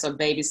drastic steps or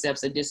baby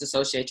steps to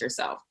disassociate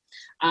yourself,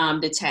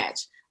 detach.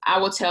 I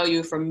will tell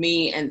you, for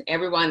me and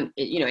everyone,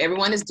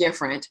 everyone is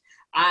different.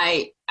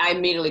 I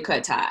immediately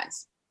cut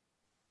ties.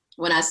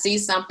 When I see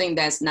something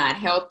that's not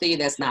healthy,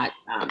 that's not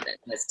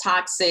that's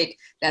toxic,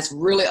 that's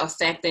really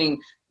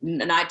affecting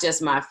not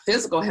just my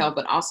physical health,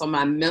 but also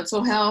my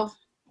mental health,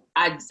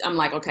 I'm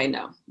like, okay,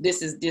 no,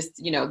 this is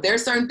just, there are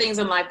certain things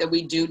in life that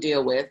we do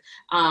deal with,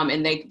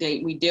 and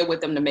we deal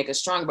with them to make us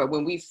stronger. But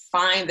when we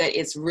find that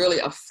it's really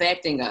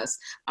affecting us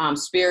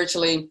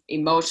spiritually,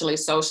 emotionally,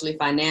 socially,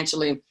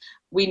 financially,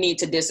 we need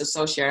to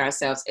disassociate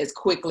ourselves as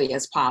quickly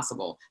as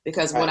possible.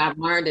 Because what I've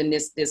learned in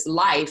this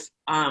life,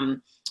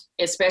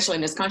 especially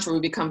in this country, we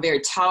become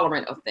very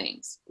tolerant of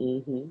things.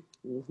 Mm-hmm.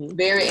 Mm-hmm.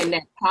 And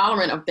that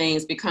tolerant of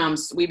things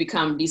we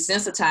become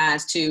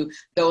desensitized to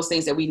those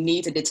things that we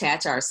need to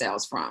detach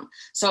ourselves from.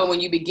 So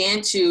when you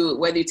begin to,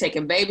 whether you're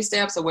taking baby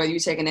steps or whether you're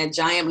taking that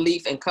giant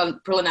leaf and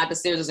pulling out the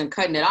scissors and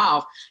cutting it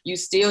off, you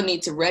still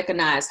need to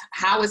recognize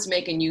how it's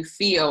making you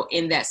feel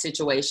in that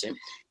situation.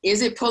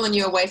 Is it pulling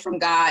you away from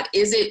God?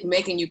 Is it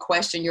making you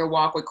question your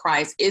walk with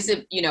Christ? Is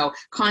it,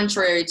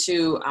 contrary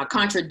to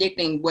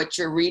contradicting what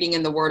you're reading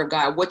in the Word of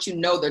God, what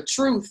the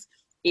truth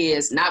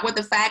is, not what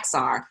the facts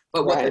are,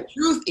 but what the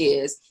truth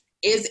is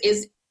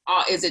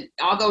it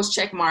all those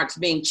check marks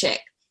being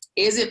checked?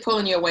 Is it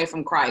pulling you away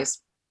from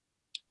Christ?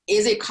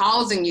 Is it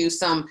causing you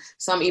some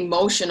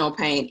emotional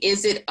pain?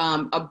 Is it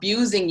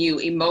abusing you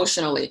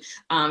emotionally,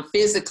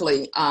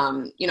 physically,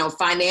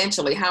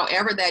 financially,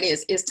 however that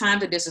is? It's time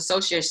to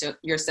disassociate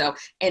yourself.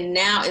 And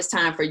now it's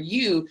time for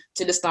you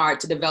to start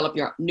to develop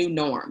your new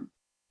norm.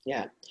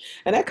 Yeah.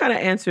 And that kind of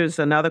answers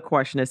another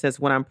question. It says,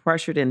 when I'm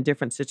pressured in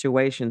different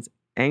situations,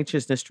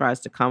 anxiousness tries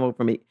to come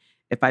over me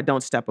if I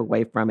don't step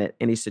away from it.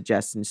 Any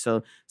suggestions?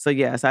 So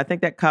yes, I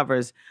think that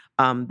covers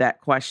that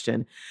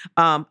question.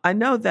 I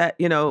know that,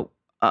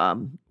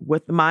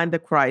 with the Mind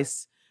of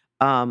Christ,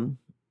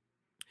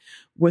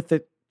 with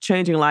the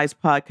Changing Lives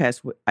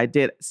podcast, I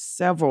did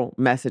several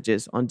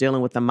messages on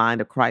dealing with the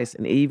mind of Christ,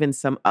 and even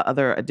some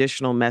other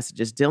additional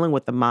messages dealing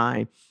with the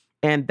mind.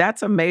 And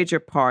that's a major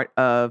part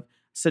of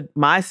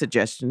my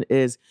suggestion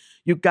is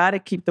you got to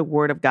keep the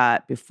Word of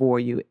God before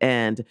you.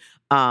 And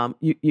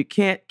you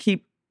can't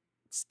keep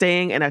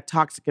staying in a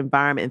toxic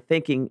environment and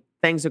thinking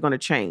things are going to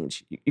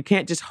change. You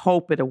can't just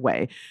hope it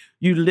away.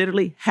 You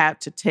literally have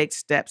to take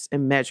steps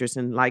and measures.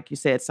 And like you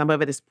said, some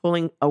of it is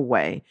pulling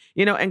away,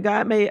 and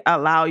God may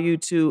allow you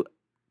to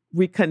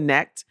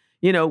reconnect,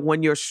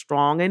 when you're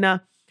strong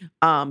enough.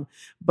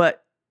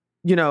 But,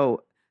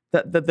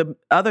 the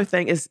other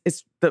thing is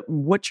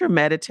what you're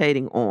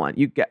meditating on.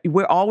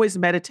 We're always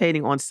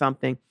meditating on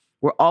something.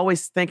 We're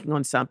always thinking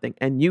on something,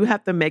 and you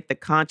have to make the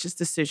conscious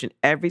decision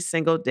every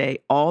single day,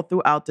 all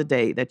throughout the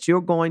day, that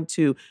you're going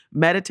to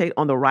meditate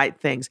on the right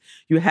things.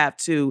 You have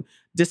to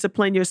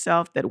discipline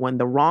yourself that when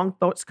the wrong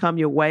thoughts come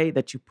your way,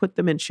 that you put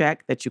them in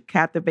check, that you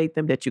captivate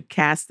them, that you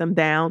cast them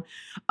down,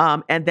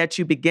 and that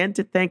you begin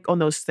to think on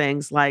those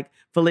things like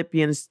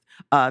Philippians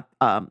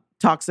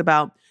talks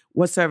about.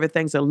 Whatsoever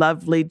things are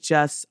lovely,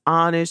 just,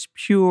 honest,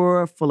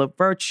 pure, full of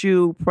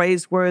virtue,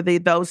 praiseworthy,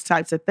 those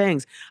types of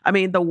things. I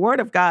mean, the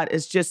Word of God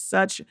is just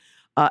such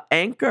an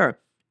anchor,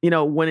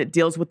 when it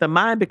deals with the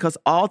mind, because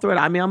all through it,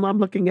 I'm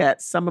looking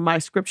at some of my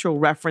scriptural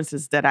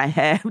references that I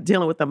have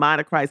dealing with the mind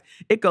of Christ.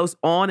 It goes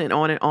on and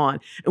on and on.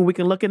 And we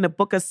can look in the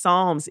book of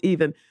Psalms,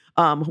 even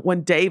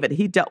when David,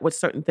 he dealt with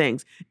certain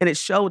things, and it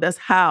showed us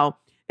how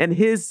in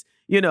his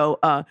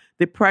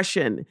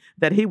depression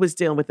that he was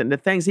dealing with and the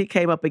things he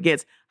came up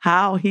against,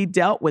 how he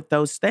dealt with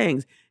those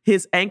things.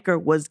 His anchor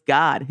was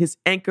God. His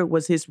anchor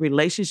was his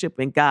relationship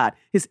in God.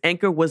 His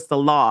anchor was the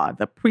law,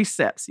 the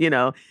precepts,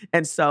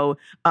 And so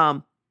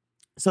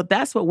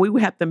that's what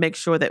we have to make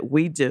sure that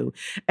we do.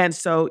 And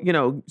so,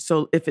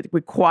 so if it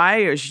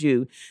requires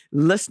you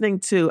listening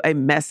to a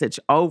message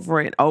over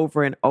and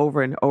over and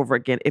over and over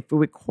again, if it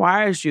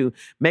requires you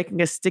making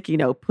a sticky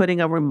note,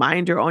 putting a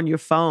reminder on your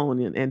phone,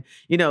 and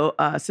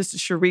Sister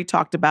Cherie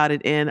talked about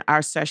it in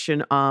our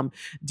session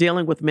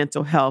dealing with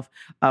mental health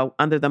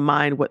under the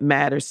Mind What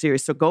Matters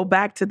series. So go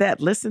back to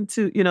that, listen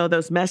to,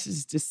 those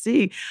messages to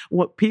see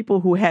what people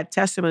who had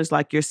testimonies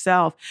like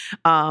yourself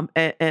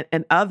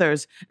and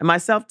others, and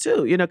myself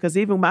too, because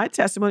even my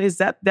testimony is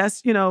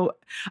that's,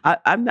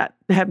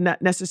 have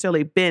not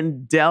necessarily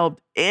been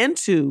delved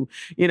into,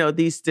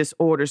 these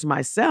disorders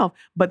myself,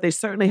 but they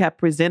certainly have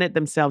presented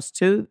themselves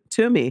to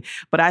me.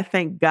 But I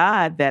thank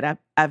God that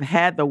I've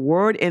had the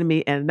Word in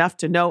me and enough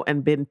to know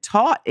and been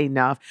taught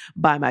enough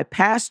by my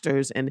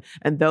pastors and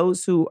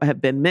those who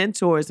have been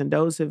mentors and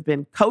those who have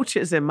been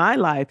coaches in my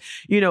life,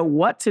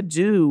 what to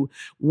do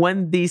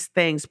when these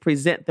things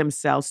present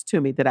themselves to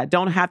me, that I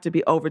don't have to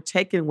be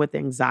overtaken with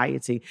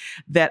anxiety,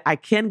 that I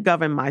can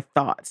govern my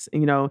thoughts,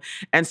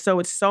 and so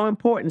it's so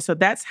important. So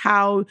that's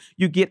how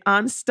you get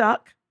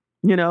unstuck.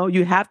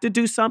 You have to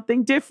do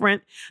something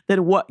different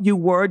than what you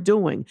were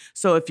doing.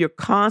 So if you're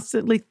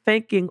constantly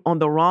thinking on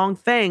the wrong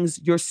things,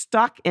 you're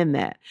stuck in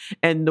that.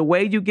 And the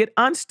way you get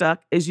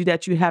unstuck is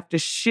that you have to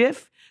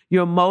shift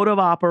your mode of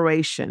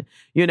operation,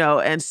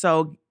 and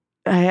so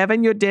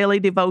having your daily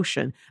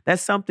devotion,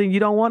 that's something you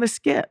don't want to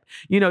skip.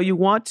 You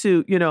want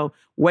to,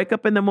 wake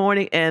up in the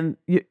morning and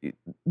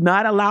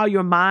not allow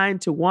your mind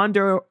to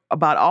wander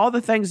about all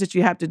the things that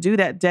you have to do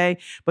that day,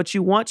 but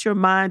you want your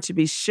mind to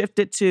be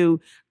shifted to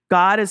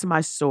God is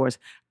my source.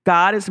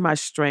 God is my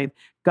strength.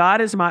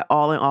 God is my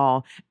all in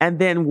all. And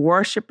then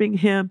worshiping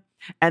Him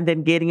and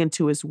then getting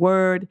into his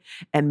word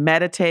and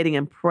meditating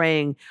and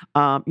praying.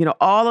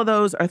 All of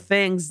those are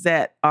things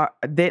that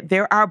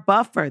they're our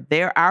buffer.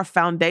 They're our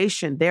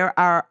foundation. They're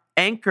our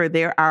anchor.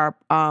 They're our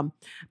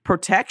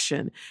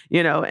protection,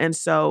 and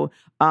so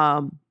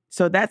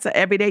that's an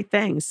everyday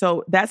thing.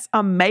 So that's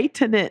a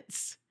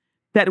maintenance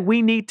that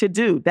we need to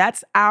do.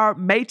 That's our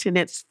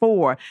maintenance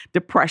for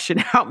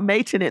depression, our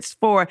maintenance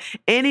for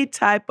any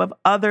type of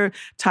other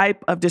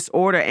type of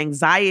disorder,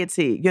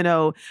 anxiety,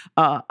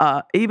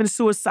 even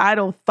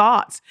suicidal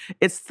thoughts.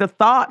 It's the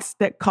thoughts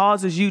that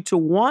causes you to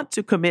want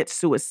to commit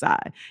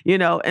suicide,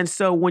 and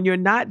so when you're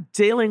not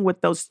dealing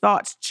with those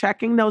thoughts,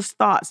 checking those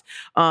thoughts,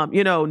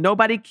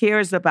 nobody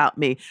cares about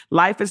me.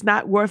 Life is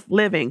not worth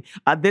living.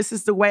 This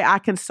is the way I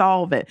can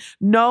solve it.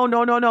 No.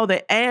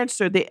 The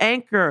answer, the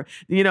anchor,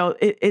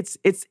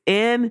 it's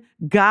in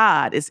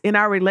God. It's in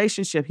our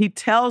relationship. He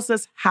tells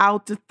us how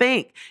to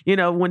think.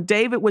 When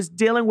David was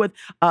dealing with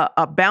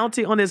a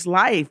bounty on his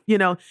life,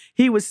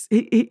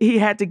 he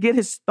had to get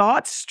his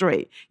thoughts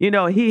straight.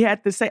 He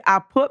had to say, I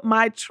put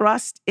my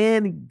trust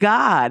in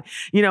God.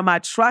 My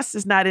trust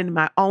is not in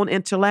my own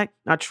intellect.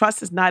 My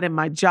trust is not in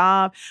my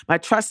job. My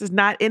trust is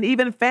not in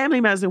even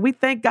family members. And we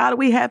thank God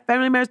we have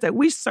family members that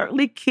we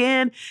certainly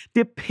can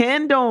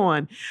depend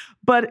on.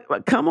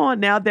 But come on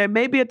now, there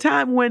may be a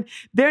time when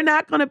they're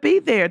not going to be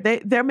there.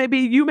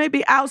 You may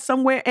be out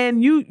somewhere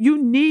and you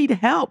need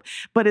help,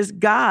 but it's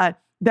God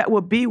that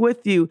will be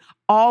with you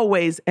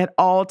always at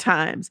all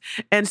times.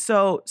 And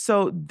so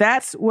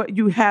that's what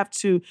you have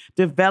to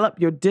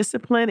develop your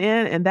discipline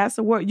in. And that's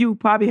a word you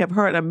probably have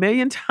heard a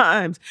million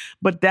times,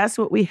 but that's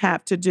what we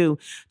have to do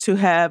to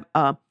have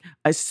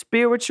a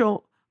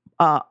spiritual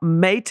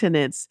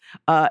maintenance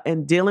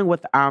in dealing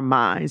with our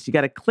minds. You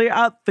got to clear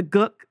out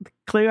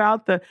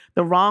the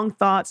wrong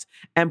thoughts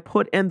and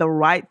put in the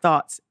right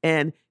thoughts.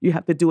 And you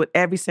have to do it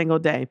every single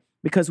day,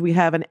 because we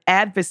have an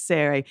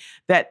adversary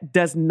that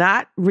does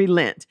not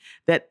relent,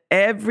 that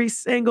every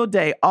single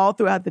day, all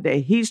throughout the day,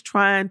 he's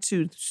trying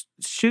to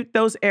shoot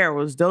those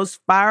arrows,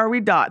 those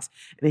fiery dots,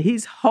 and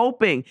he's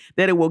hoping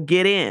that it will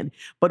get in.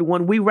 But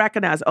when we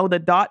recognize, the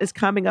dot is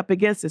coming up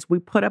against us, we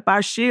put up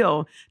our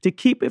shield to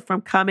keep it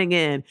from coming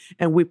in,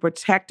 and we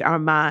protect our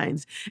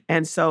minds.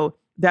 And so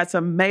that's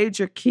a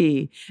major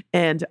key.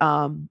 And,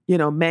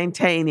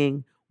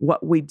 maintaining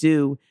what we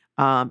do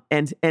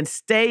and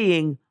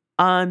staying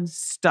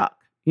unstuck,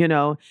 and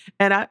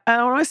I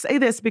want to say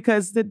this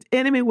because the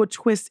enemy will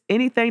twist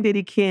anything that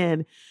he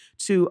can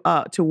to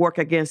work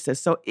against us.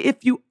 So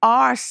if you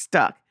are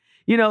stuck,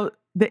 the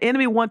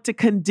enemy wants to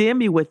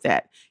condemn you with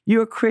that.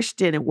 You're a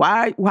Christian, and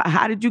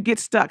how did you get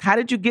stuck? How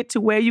did you get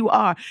to where you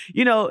are?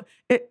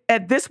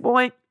 At this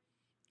point,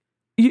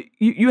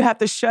 you have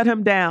to shut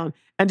him down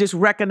and just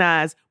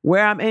recognize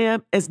where I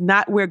am is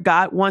not where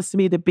God wants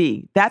me to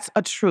be. That's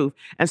a truth.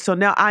 And so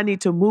now I need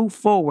to move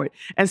forward.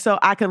 And so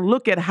I can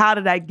look at how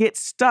did I get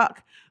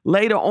stuck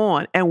later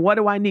on, and what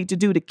do I need to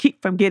do to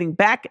keep from getting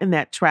back in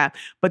that trap?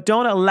 But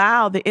don't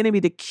allow the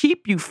enemy to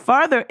keep you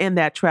further in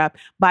that trap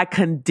by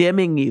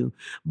condemning you,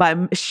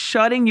 by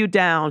shutting you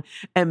down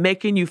and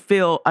making you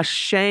feel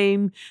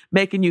ashamed,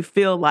 making you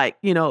feel like,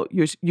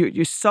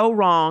 you're so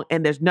wrong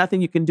and there's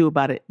nothing you can do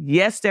about it.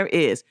 Yes, there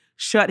is.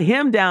 Shut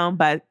him down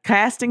by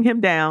casting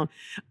him down,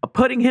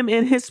 putting him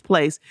in his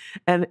place,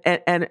 and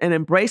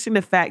embracing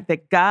the fact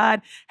that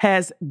God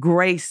has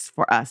grace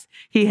for us.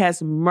 He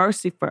has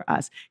mercy for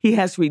us. He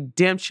has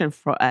redemption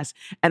for us.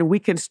 And we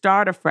can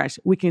start afresh.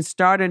 We can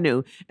start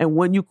anew. And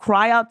when you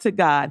cry out to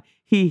God,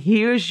 he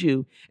hears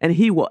you and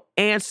he will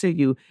answer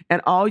you.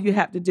 And all you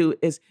have to do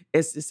is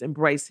just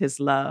embrace his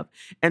love.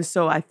 And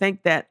so I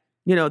think that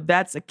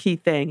that's a key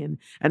thing.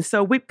 And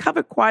so we've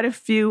covered quite a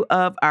few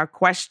of our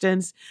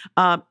questions.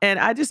 And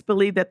I just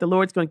believe that the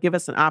Lord's going to give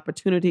us an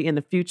opportunity in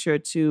the future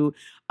to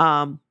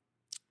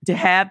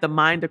have the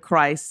Mind of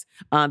Christ,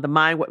 the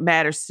Mind What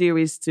Matters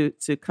series to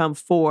come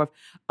forth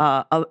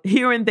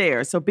here and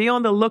there. So be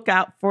on the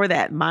lookout for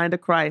that, Mind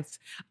of Christ,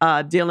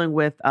 dealing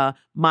with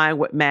Mind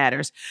What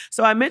Matters.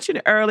 So I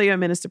mentioned earlier,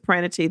 Minister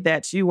Pranity,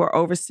 that you were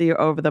overseer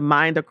over the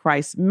Mind of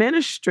Christ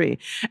ministry.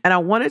 And I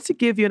wanted to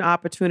give you an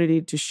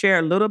opportunity to share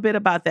a little bit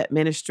about that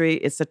ministry.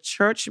 It's a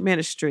church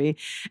ministry.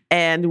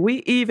 And we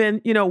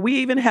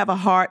even have a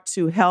heart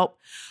to help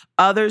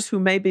others who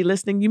may be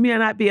listening. You may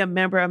not be a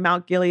member of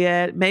Mount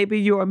Gilead. Maybe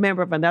you're a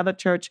member of another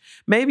church.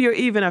 Maybe you're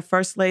even a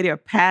first lady or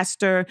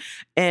pastor,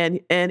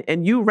 and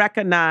you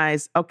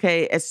recognize,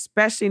 okay,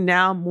 especially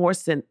now more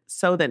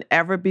so than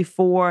ever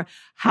before,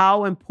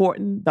 how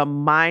important the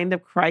mind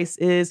of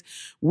Christ is.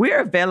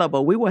 We're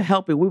available. We will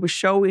help you. We will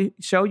show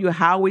you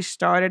how we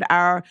started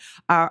our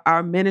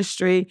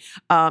ministry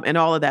and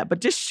all of that.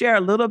 But just share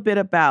a little bit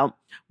about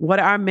what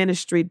our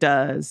ministry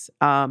does,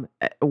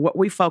 what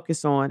we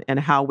focus on, and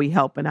how we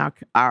help in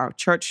our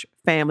church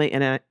family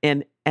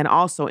and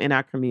also in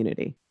our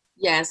community.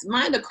 Yes,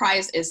 Mind of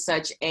Christ is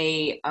such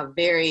a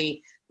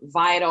very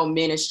vital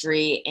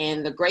ministry.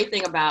 And the great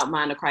thing about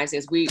Mind of Christ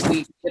is we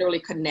literally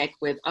connect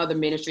with other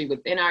ministry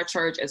within our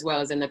church as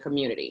well as in the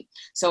community.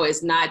 So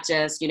it's not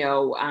just,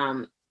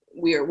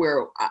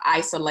 we're an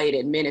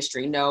isolated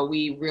ministry. No,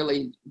 we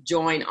really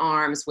join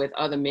arms with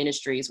other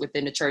ministries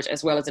within the church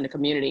as well as in the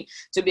community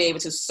to be able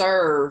to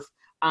serve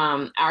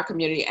our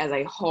community as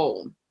a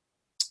whole.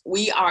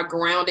 We are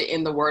grounded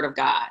in the Word of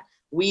God.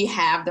 We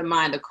have the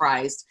mind of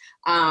Christ.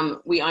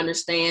 We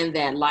understand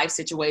that life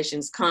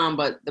situations come,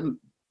 but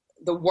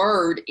the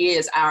Word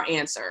is our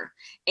answer.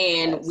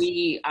 And yes,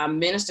 we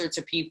minister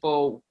to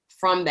people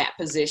from that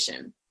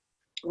position.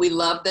 We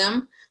love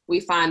them. We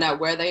find out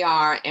where they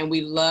are, and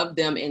we love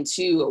them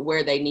into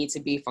where they need to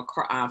be for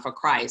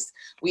Christ.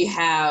 We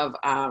have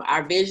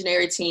our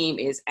visionary team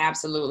is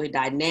absolutely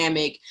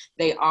dynamic.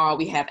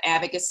 We have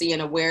advocacy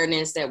and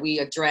awareness that we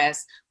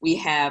address. We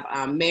have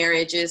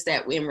marriages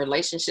in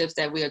relationships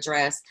that we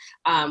address.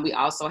 We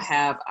also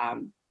have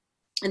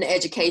an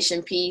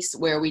education piece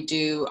where we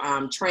do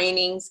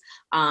trainings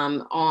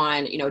on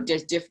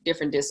just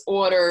different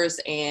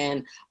disorders,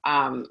 and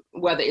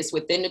whether it's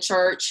within the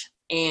church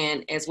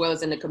and as well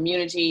as in the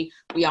community.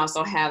 We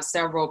also have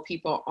several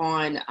people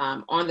on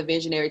the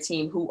visionary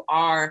team who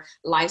are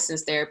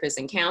licensed therapists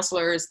and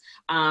counselors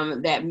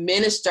that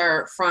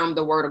minister from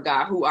the Word of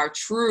God, who are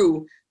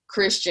true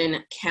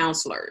Christian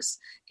counselors.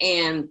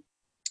 And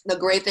the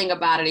great thing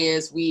about it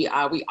is we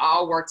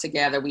all work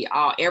together.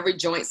 Every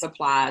joint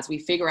supplies. We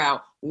figure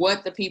out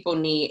what the people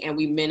need, and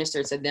we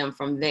minister to them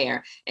from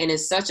there. And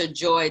it's such a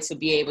joy to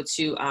be able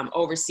to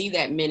oversee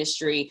that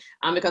ministry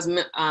because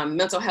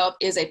mental health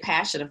is a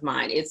passion of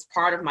mine. It's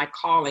part of my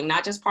calling,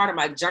 not just part of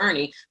my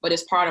journey, but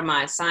it's part of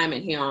my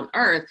assignment here on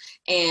earth.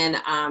 And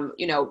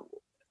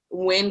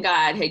when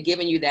God had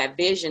given you that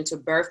vision to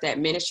birth that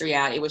ministry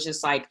out, it was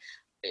just like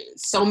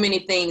so many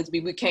things we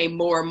became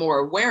more and more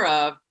aware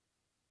of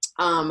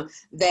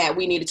that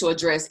we needed to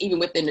address even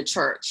within the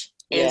church.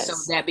 And yes, so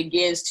that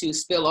begins to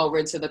spill over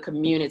into the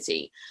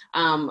community.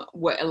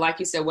 Like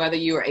you said, whether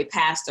you're a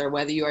pastor,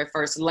 whether you're a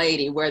first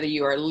lady, whether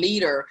you're a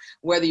leader,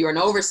 whether you're an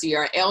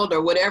overseer,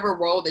 elder, whatever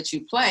role that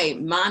you play,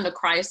 Mind of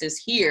Christ is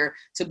here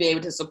to be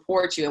able to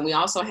support you. And we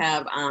also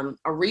have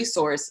a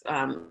resource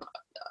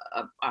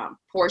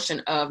portion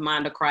of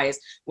Mind of Christ,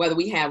 whether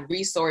we have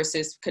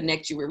resources,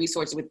 connect you with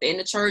resources within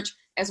the church,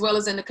 as well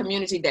as in the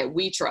community that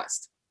we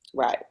trust.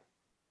 Right.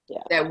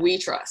 Yeah. That we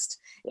trust.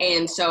 Yeah.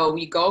 And so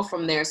we go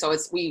from there. So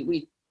it's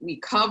we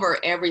cover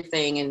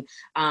everything. And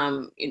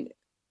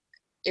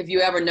if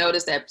you ever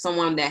notice that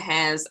someone that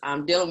has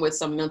dealing with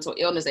some mental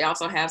illness, they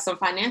also have some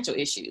financial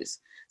issues.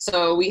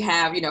 So we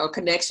have, a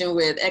connection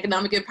with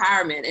economic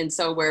empowerment. And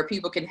so where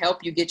people can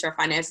help you get your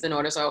finances in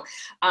order. So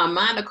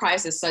Mind of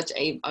Christ is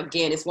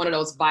it's one of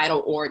those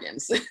vital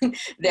organs that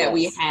yes,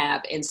 we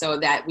have. And so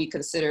that we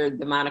consider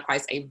the Mind of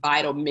Christ a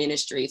vital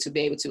ministry to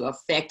be able to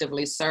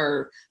effectively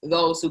serve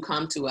those who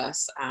come to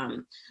us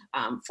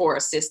for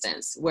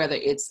assistance, whether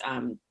it's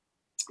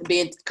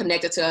being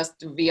connected to us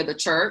via the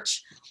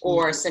church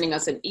or sending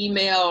us an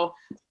email,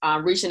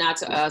 reaching out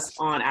to us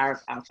on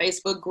our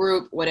Facebook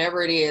group,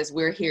 whatever it is,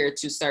 we're here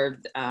to serve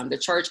the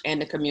church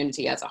and the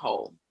community as a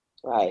whole.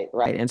 Right.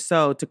 And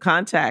so to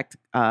contact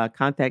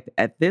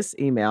at this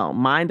email,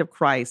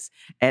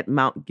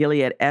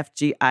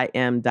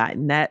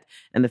 mindofchrist@mountgileadfgim.net,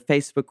 and the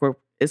Facebook group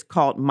is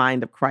called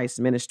Mind of Christ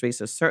Ministry.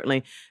 So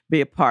certainly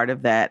be a part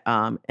of that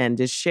and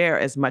just share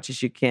as much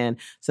as you can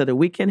so that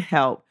we can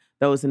help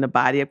those in the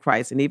body of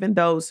Christ, and even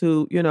those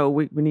who,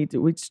 we need to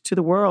reach to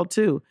the world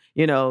too.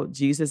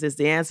 Jesus is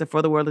the answer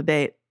for the world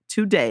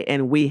today,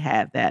 and we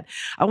have that.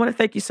 I want to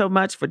thank you so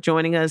much for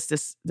joining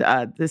us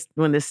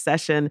during this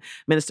session.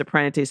 Minister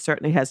Pranity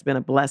certainly has been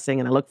a blessing,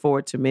 and I look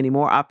forward to many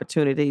more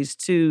opportunities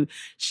to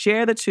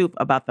share the truth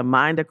about the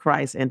mind of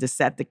Christ and to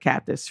set the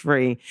captives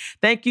free.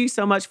 Thank you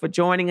so much for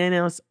joining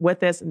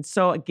with us. And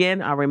so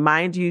again, I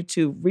remind you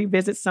to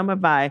revisit some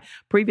of my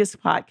previous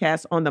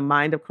podcasts on the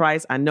mind of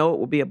Christ. I know it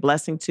will be a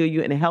blessing to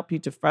you and help you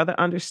to further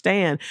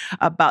understand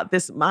about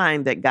this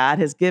mind that God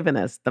has given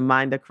us, the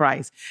mind of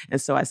Christ. And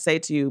so I say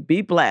to you,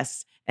 be blessed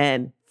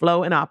and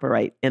flow and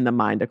operate in the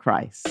mind of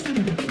Christ.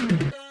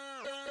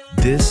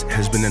 This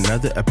has been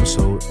another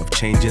episode of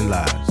Changing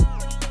Lives.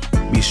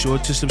 Be sure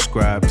to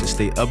subscribe to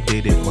stay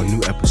updated on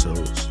new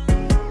episodes.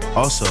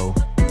 Also,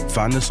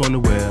 find us on the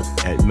web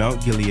at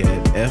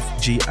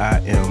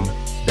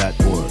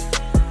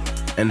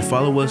mountgileadfgim.org and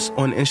follow us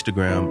on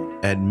Instagram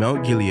at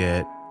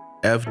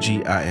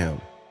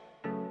mountgileadfgim.